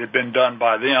work that had been done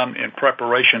by them in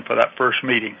preparation for that first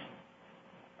meeting.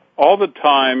 All the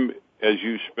time as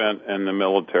you spent in the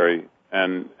military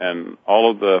and all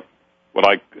of the, what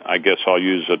I guess I'll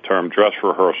use the term dress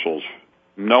rehearsals,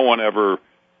 no one ever,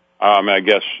 I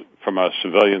guess from a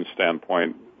civilian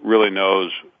standpoint, really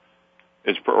knows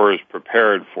or is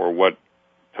prepared for what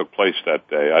took place that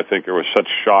day. I think there was such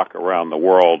shock around the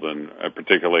world, and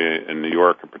particularly in New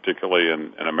York, and particularly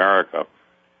in America.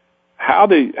 How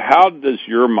does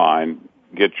your mind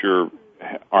get your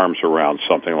arms around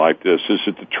something like this? Is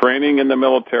it the training in the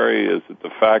military? Is it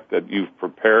the fact that you've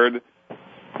prepared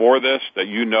for this, that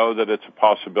you know that it's a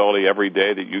possibility every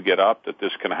day that you get up, that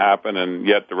this can happen, and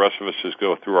yet the rest of us just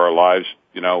go through our lives,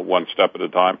 one step at a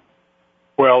time?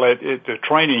 Well, the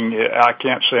training, I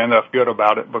can't say enough good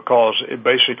about it, because it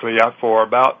basically, for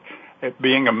about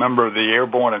being a member of the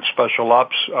Airborne and Special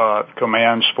Ops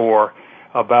commands for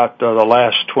about the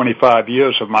last 25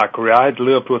 years of my career, I'd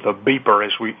lived with a beeper.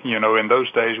 In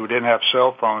those days we didn't have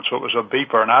cell phones, so it was a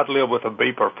beeper, and I'd lived with a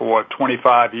beeper for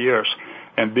 25 years,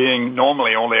 and being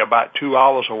normally only about 2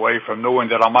 hours away from knowing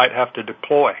that I might have to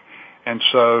deploy. And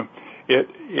so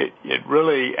it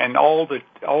really, and all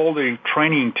the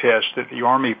training tests that the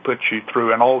Army puts you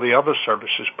through and all the other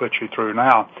services put you through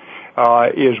now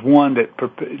is one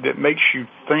that makes you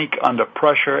think under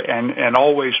pressure and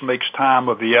always makes time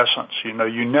of the essence.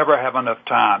 You never have enough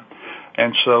time.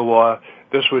 And so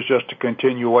This was just a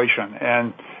continuation,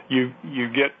 and you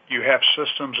have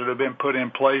systems that have been put in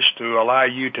place to allow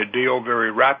you to deal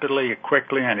very rapidly,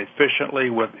 quickly, and efficiently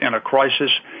in a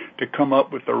crisis, to come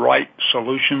up with the right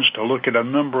solutions, to look at a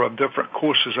number of different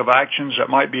courses of actions that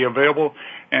might be available,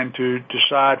 and to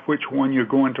decide which one you're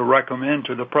going to recommend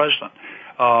to the president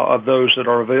of those that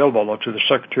are available, or to the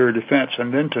Secretary of Defense,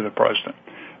 and then to the president.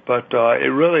 But it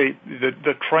really,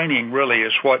 the training really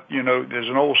is what, there's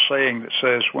an old saying that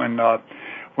says when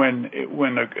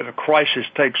a crisis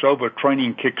takes over,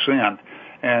 training kicks in.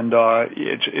 And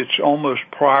it's almost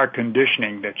prior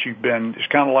conditioning that it's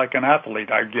kind of like an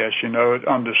athlete, I guess,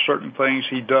 under certain things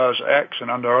he does X,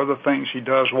 and under other things he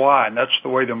does Y, and that's the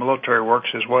way the military works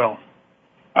as well.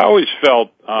 I always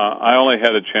felt, I only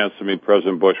had a chance to meet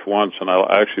President Bush once, and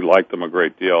I actually liked him a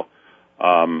great deal.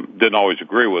 Didn't always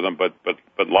agree with him, but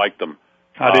liked him.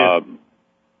 I did.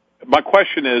 My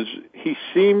question is, he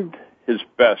seemed his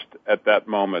best at that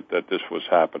moment that this was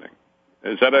happening.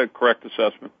 Is that a correct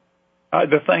assessment?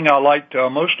 The thing I liked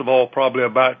most of all probably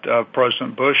about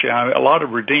President Bush, a lot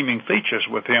of redeeming features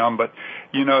with him, but,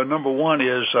 number one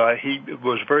is he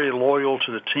was very loyal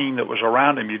to the team that was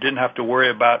around him. You didn't have to worry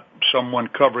about someone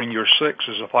covering your six,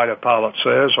 as a fighter pilot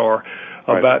says, or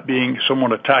about being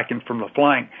someone attacking from the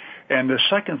flank. And the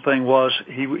second thing was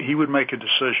he would make a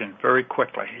decision very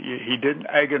quickly. He didn't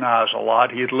agonize a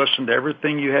lot. He'd listen to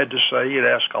everything you had to say. He'd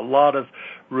ask a lot of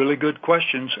really good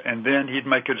questions, and then he'd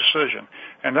make a decision.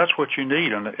 And that's what you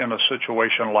need in a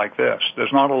situation like this.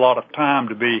 There's not a lot of time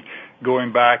to be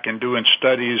going back and doing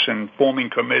studies and forming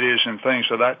committees and things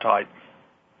of that type.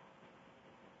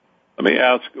 Let me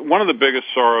ask, one of the biggest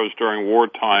sorrows during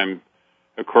wartime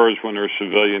occurs when there are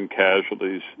civilian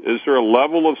casualties. Is there a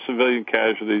level of civilian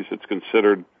casualties that's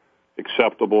considered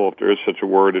acceptable, if there is such a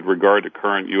word, in regard to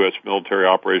current U.S. military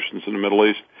operations in the Middle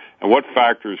East? And what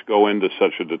factors go into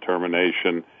such a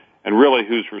determination? And really,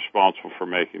 who's responsible for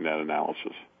making that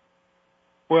analysis?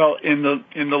 Well, in the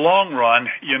long run,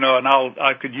 and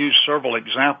I could use several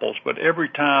examples, but every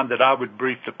time that I would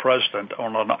brief the president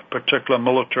on a particular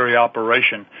military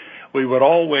operation, we would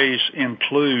always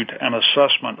include an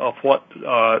assessment of what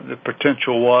the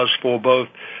potential was for both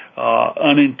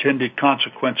unintended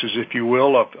consequences, if you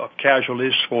will, of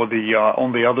casualties for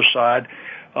on the other side,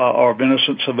 or of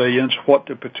innocent civilians, what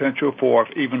the potential for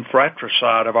even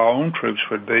fratricide of our own troops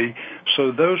would be.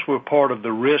 So those were part of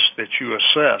the risk that you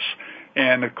assess.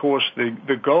 And, of course,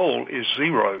 the goal is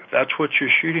zero. That's what you're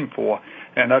shooting for,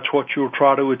 and that's what you'll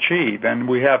try to achieve. And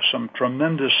we have some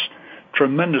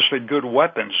tremendously good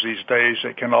weapons these days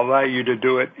that can allow you to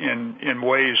do it in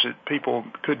ways that people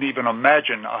couldn't even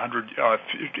imagine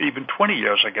even 20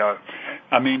 years ago.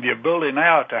 I mean, the ability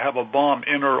now to have a bomb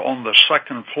enter on the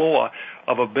second floor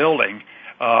of a building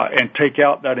and take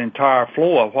out that entire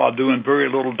floor while doing very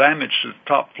little damage to the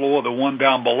top floor, the one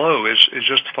down below, is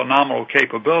just a phenomenal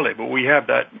capability. But we have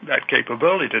that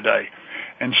capability today.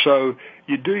 And so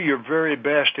you do your very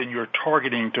best in your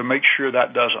targeting to make sure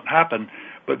that doesn't happen.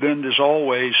 But then there's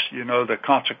always, the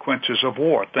consequences of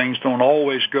war. Things don't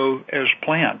always go as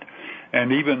planned.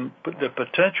 And even the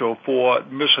potential for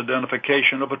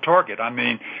misidentification of a target. I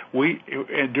mean,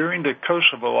 during the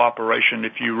Kosovo operation,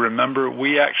 if you remember,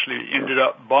 we actually ended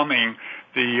up bombing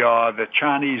the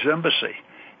Chinese embassy.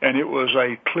 And it was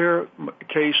a clear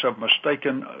case of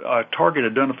mistaken target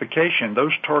identification.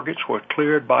 Those targets were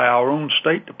cleared by our own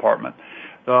State Department.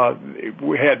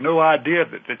 We had no idea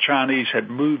that the Chinese had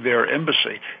moved their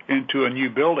embassy into a new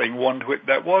building, one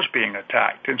that was being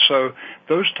attacked. And so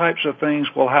those types of things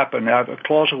will happen. Now,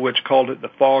 Clausewitz called it the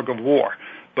fog of war,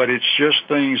 but it's just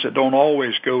things that don't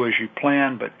always go as you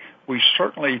plan, but we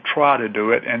certainly try to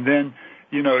do it. And then,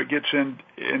 it gets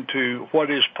into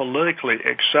what is politically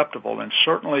acceptable. And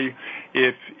certainly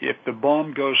if the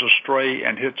bomb goes astray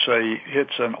and hits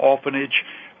an orphanage,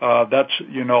 that's,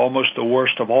 almost the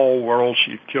worst of all worlds.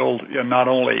 You've killed not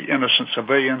only innocent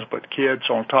civilians, but kids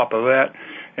on top of that.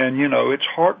 And, it's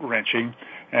heart-wrenching,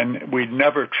 and we'd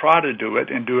never try to do it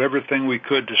and do everything we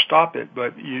could to stop it.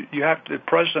 But the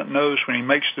president knows when he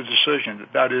makes the decision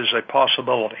that is a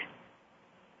possibility.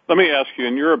 Let me ask you,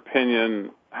 in your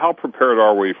opinion, how prepared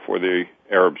are we for the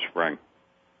Arab Spring?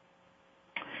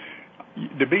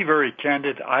 To be very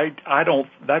candid,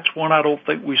 that's one I don't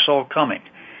think we saw coming.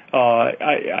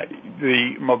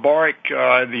 The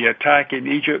Mubarak, the attack in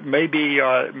Egypt, maybe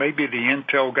the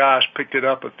intel guys picked it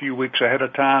up a few weeks ahead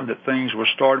of time that things were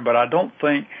starting, but I don't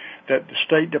think that the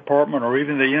State Department or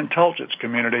even the intelligence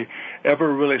community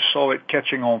ever really saw it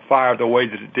catching on fire the way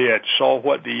that it did, saw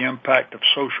what the impact of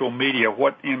social media,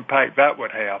 what impact that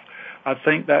would have. I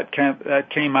think that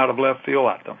came out of left field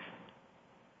at them.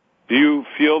 Do you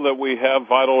feel that we have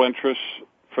vital interests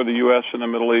for the U.S. in the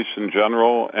Middle East in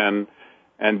general? And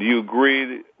do you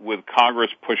agree with Congress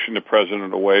pushing the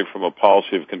president away from a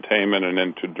policy of containment and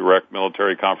into direct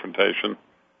military confrontation?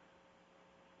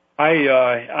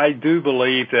 I do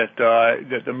believe that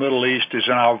the Middle East is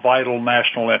in our vital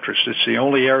national interest. It's the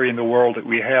only area in the world that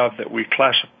we have that we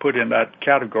put in that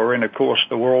category. And of course,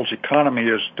 the world's economy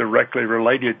is directly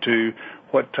related to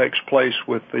what takes place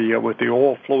with the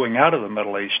oil flowing out of the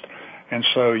Middle East. And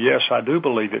so, yes, I do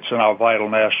believe it's in our vital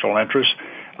national interest.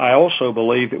 I also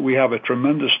believe that we have a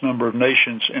tremendous number of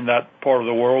nations in that part of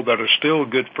the world that are still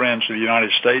good friends of the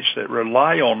United States that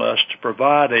rely on us to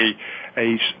provide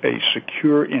a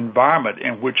secure environment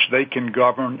in which they can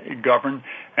govern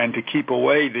and to keep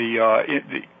away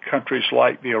the countries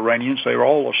like the Iranians. They are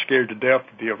all scared to death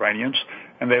of the Iranians,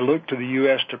 and they look to the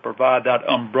U.S. to provide that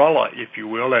umbrella, if you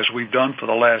will, as we've done for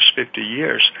the last 50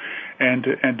 years. And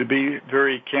to be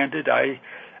very candid,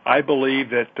 I believe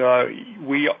that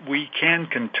we can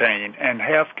contain and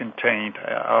have contained,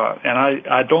 and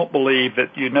I don't believe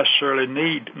that you necessarily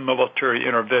need military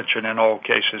intervention in all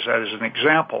cases. As an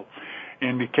example,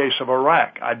 in the case of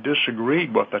Iraq, I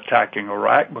disagreed with attacking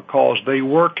Iraq because they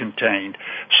were contained.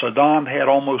 Saddam had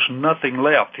almost nothing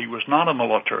left. He was not a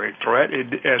military threat.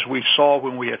 As we saw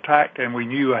when we attacked, and we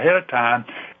knew ahead of time,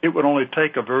 it would only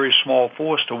take a very small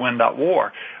force to win that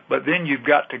war. But then you've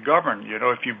got to govern. You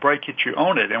know, if you break it, you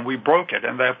own it, and we broke it,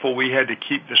 and therefore we had to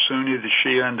keep the Sunni, the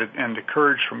Shia, and the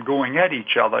Kurds from going at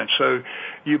each other. And so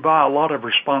you buy a lot of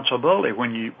responsibility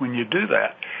when you do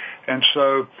that. And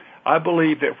so I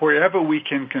believe that wherever we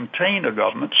can contain a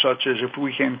government, such as if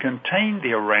we can contain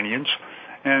the Iranians,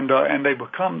 and they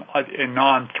become a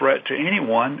non-threat to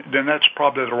anyone, then that's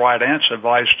probably the right answer,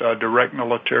 vice direct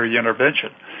military intervention.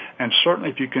 And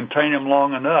certainly if you contain them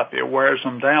long enough, it wears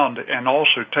them down and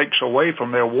also takes away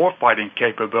from their warfighting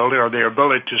capability or their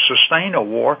ability to sustain a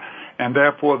war, and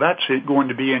therefore that's going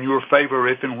to be in your favor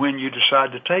if and when you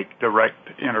decide to take direct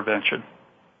intervention.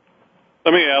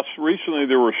 Let me ask, recently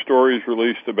there were stories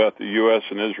released about the U.S.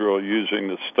 and Israel using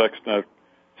the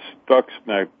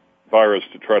Stuxnet virus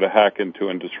to try to hack into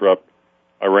and disrupt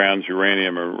Iran's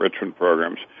uranium enrichment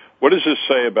programs. What does this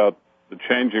say about the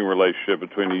changing relationship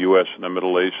between the U.S. and the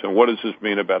Middle East, and what does this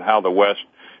mean about how the West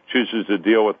chooses to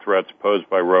deal with threats posed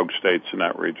by rogue states in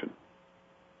that region?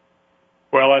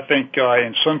 Well, I think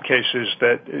in some cases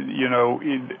that,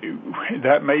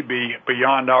 that may be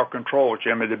beyond our control,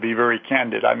 Jimmy, to be very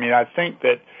candid. I mean, I think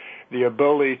that the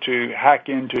ability to hack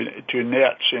into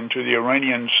nets, into the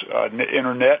Iranians'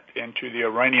 internet, into the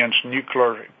Iranians'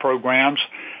 nuclear programs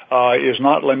is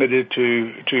not limited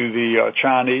to the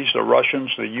Chinese, the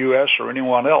Russians, the U.S., or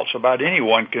anyone else. About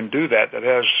anyone can do that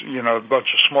has, a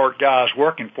bunch of smart guys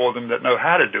working for them that know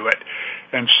how to do it.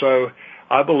 And so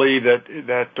I believe that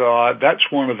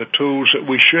that's one of the tools that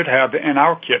we should have in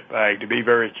our kit bag, to be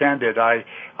very candid.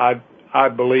 I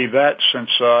believe that since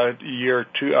year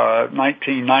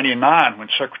 1999, when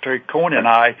Secretary Cohen and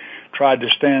I tried to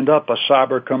stand up a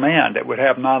cyber command that would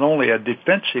have not only a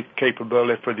defensive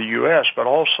capability for the U.S., but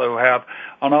also have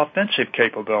an offensive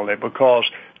capability, because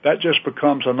that just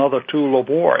becomes another tool of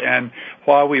war. And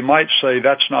while we might say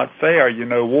that's not fair,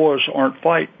 wars aren't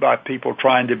fought by people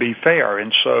trying to be fair.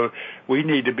 And so we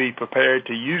need to be prepared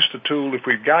to use the tool if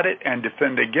we've got it and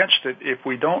defend against it if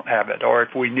we don't have it, or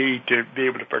if we need to be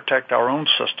able to protect our own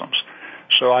systems.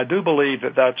 So I do believe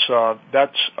that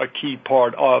that's a key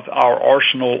part of our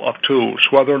arsenal of tools.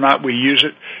 Whether or not we use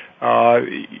it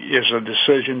is a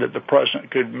decision that the president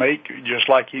could make, just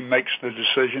like he makes the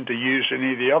decision to use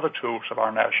any of the other tools of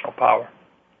our national power.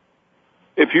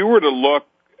 If you were to look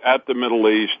at the Middle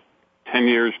East 10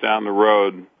 years down the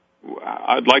road,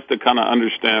 I'd like to kind of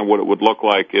understand what it would look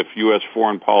like if U.S.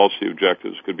 foreign policy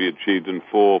objectives could be achieved in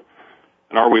full.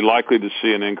 And are we likely to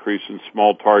see an increase in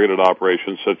small targeted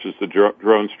operations such as the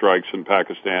drone strikes in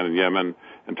Pakistan and Yemen,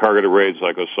 and targeted raids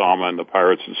like Osama and the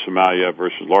pirates in Somalia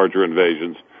versus larger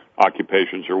invasions,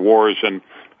 occupations, or wars? And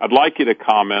I'd like you to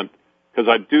comment, because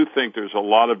I do think there's a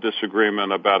lot of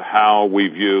disagreement about how we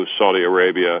view Saudi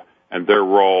Arabia and their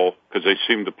role, because they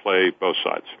seem to play both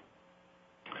sides.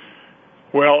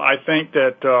 Well, I think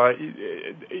that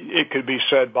it could be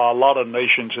said by a lot of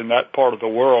nations in that part of the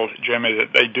world, Jimmy,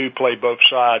 that they do play both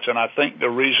sides. And I think the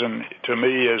reason, to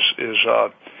me,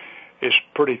 is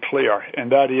pretty clear,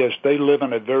 and that is they live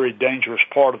in a very dangerous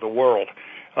part of the world.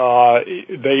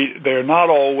 They're not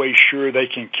always sure they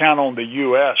can count on the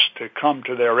U.S. to come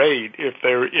to their aid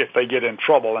if they get in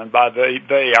trouble. And by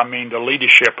they, I mean the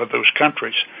leadership of those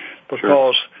countries,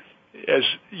 because as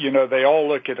you know, they all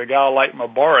look at a guy like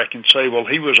Mubarak and say, well,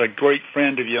 he was a great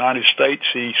friend of the United States.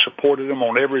 He supported him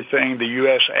on everything the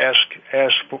U.S.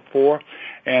 asked for.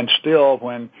 And still,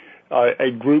 when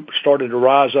a group started to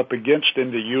rise up against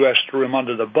him, the U.S. threw him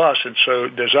under the bus. And so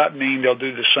does that mean they'll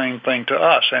do the same thing to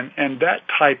us? And that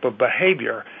type of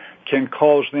behavior can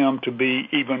cause them to be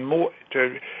even more,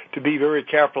 to be very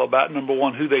careful about, number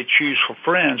one, who they choose for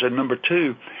friends, and number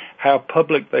two, how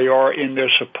public they are in their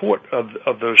support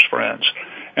of those friends.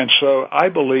 And so I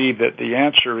believe that the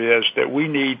answer is that we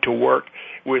need to work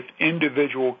with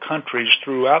individual countries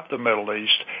throughout the Middle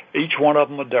East. Each one of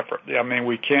them are different. I mean,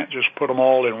 we can't just put them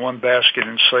all in one basket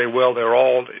and say, well, they're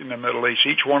all in the Middle East.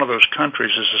 Each one of those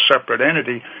countries is a separate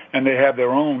entity, and they have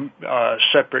their own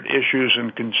separate issues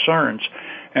and concerns.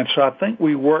 And so I think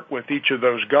we work with each of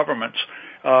those governments.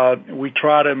 We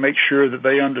try to make sure that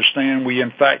they understand we,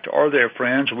 in fact, are their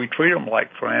friends. We treat them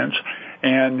like friends,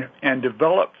 and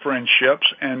develop friendships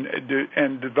and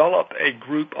develop a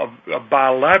group of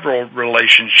bilateral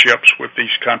relationships with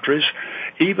these countries,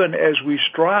 even as we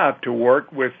strive to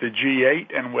work with the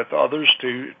G8 and with others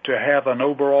to have an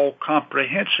overall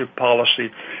comprehensive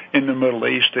policy in the Middle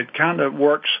East that kind of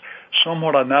works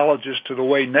somewhat analogous to the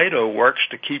way NATO works,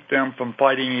 to keep them from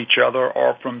fighting each other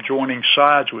or from joining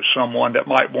sides with someone that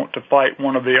might want to fight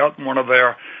one of their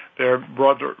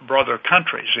brother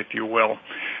countries, if you will.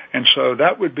 And so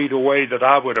that would be the way that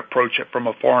I would approach it from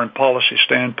a foreign policy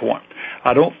standpoint.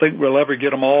 I don't think we'll ever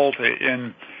get them all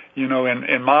in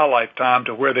my lifetime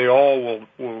to where they all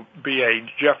will be a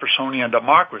Jeffersonian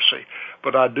democracy.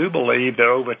 But I do believe that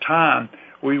over time,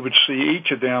 we would see each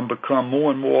of them become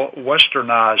more and more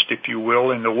westernized, if you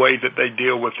will, in the way that they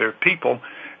deal with their people.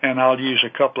 And I'll use a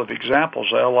couple of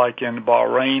examples there, like in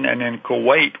Bahrain and in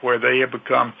Kuwait, where they have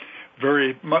become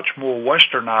very much more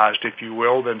westernized, if you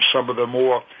will, than some of the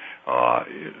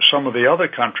other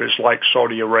countries like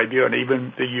Saudi Arabia and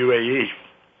even the UAE.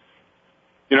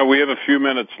 You know, we have a few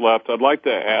minutes left. I'd like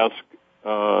to ask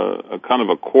a kind of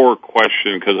a core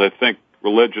question, because I think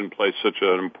religion plays such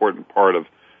an important part of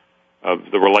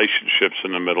the relationships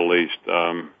in the Middle East.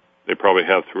 They probably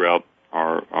have throughout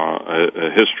our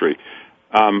history.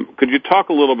 Could you talk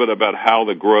a little bit about how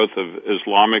the growth of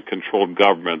Islamic-controlled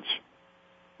governments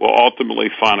will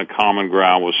ultimately find a common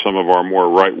ground with some of our more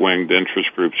right-winged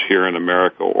interest groups here in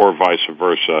America, or vice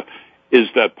versa? Is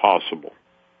that possible?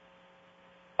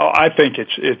 I think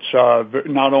it's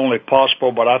not only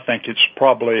possible, but I think it's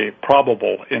probably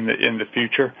probable in the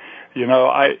future. You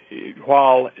know,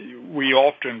 while we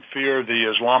often fear the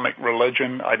Islamic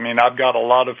religion, I mean, I've got a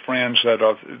lot of friends that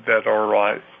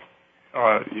are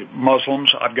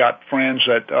Muslims. I've got friends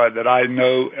that I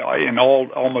know in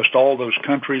almost all those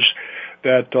countries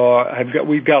that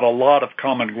we've got a lot of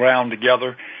common ground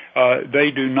together.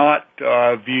 They do not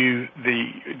view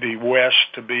the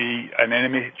West to be an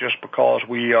enemy just because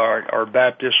we are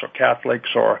Baptists or Catholics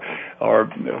or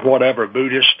whatever,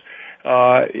 Buddhist.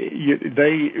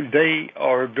 They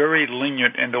are very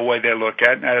lenient in the way they look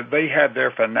at it. Now, they have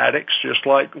their fanatics, just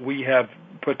like we have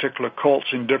particular cults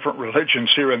in different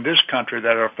religions here in this country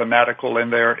that are fanatical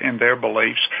in their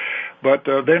beliefs. But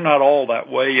they're not all that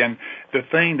way. And the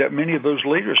thing that many of those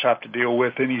leaders have to deal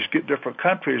with in these different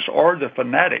countries are the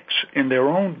fanatics in their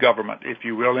own government, if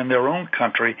you will, in their own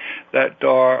country that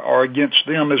are against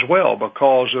them as well,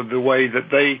 because of the way that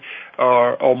they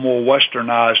are more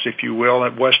westernized, if you will,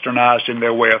 and westernized in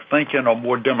their way of thinking, or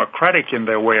more democratic in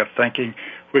their way of thinking,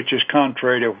 which is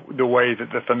contrary to the way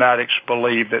that the fanatics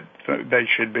believe that they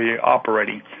should be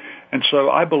operating. And so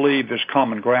I believe there's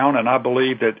common ground, and I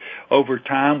believe that over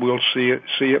time we'll see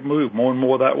it move more and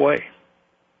more that way.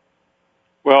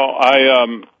 Well, I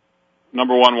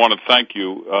number one want to thank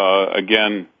you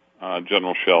again,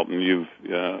 General Shelton. You've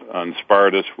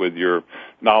inspired us with your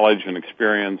knowledge and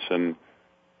experience, and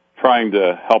trying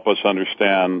to help us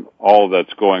understand all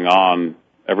that's going on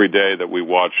every day that we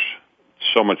watch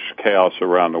so much chaos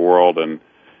around the world, and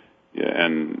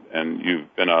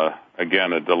you've been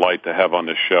again a delight to have on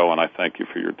this show, and I thank you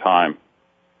for your time.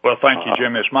 Well, thank you,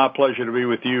 Jim. It's my pleasure to be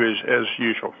with you as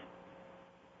usual.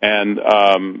 And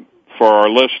for our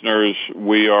listeners,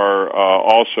 we are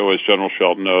also, as General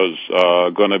Shelton knows,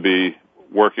 going to be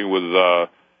working with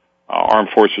Armed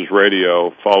Forces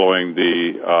Radio following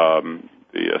the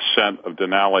ascent of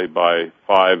Denali by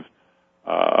 5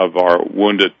 of our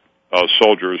wounded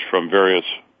soldiers from various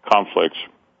conflicts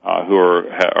who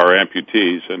are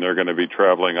amputees, and they're going to be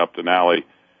traveling up Denali,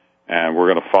 and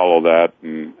we're going to follow that,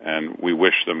 and we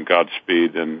wish them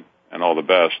Godspeed and all the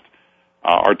best.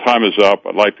 Our time is up.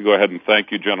 I'd like to go ahead and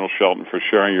thank you, General Shelton, for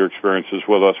sharing your experiences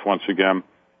with us once again.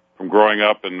 From growing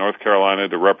up in North Carolina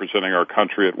to representing our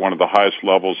country at one of the highest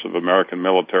levels of American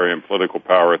military and political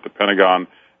power at the Pentagon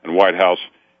and White House,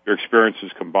 your experiences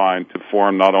combined to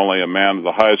form not only a man of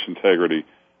the highest integrity,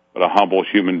 but a humble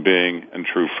human being and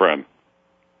true friend.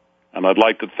 And I'd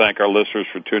like to thank our listeners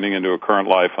for tuning into A Current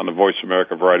Life on the Voice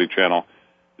America Variety Channel.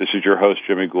 This is your host,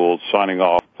 Jimmy Gould, signing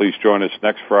off. Please join us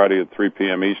next Friday at 3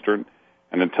 p.m. Eastern.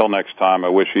 And until next time, I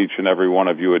wish each and every one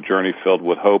of you a journey filled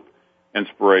with hope,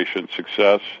 inspiration,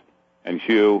 success. And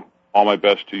Hugh, all my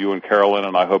best to you and Carolyn,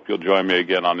 and I hope you'll join me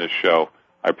again on this show.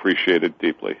 I appreciate it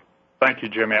deeply. Thank you,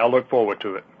 Jimmy. I look forward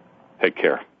to it. Take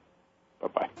care.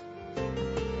 Bye-bye.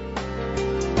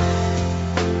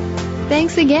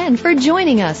 Thanks again for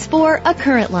joining us for A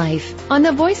Current Life on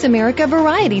the Voice America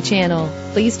Variety Channel.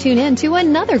 Please tune in to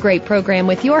another great program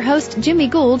with your host, Jimmy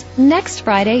Gould, next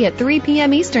Friday at 3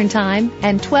 p.m. Eastern Time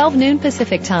and 12 noon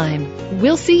Pacific Time.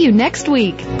 We'll see you next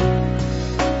week.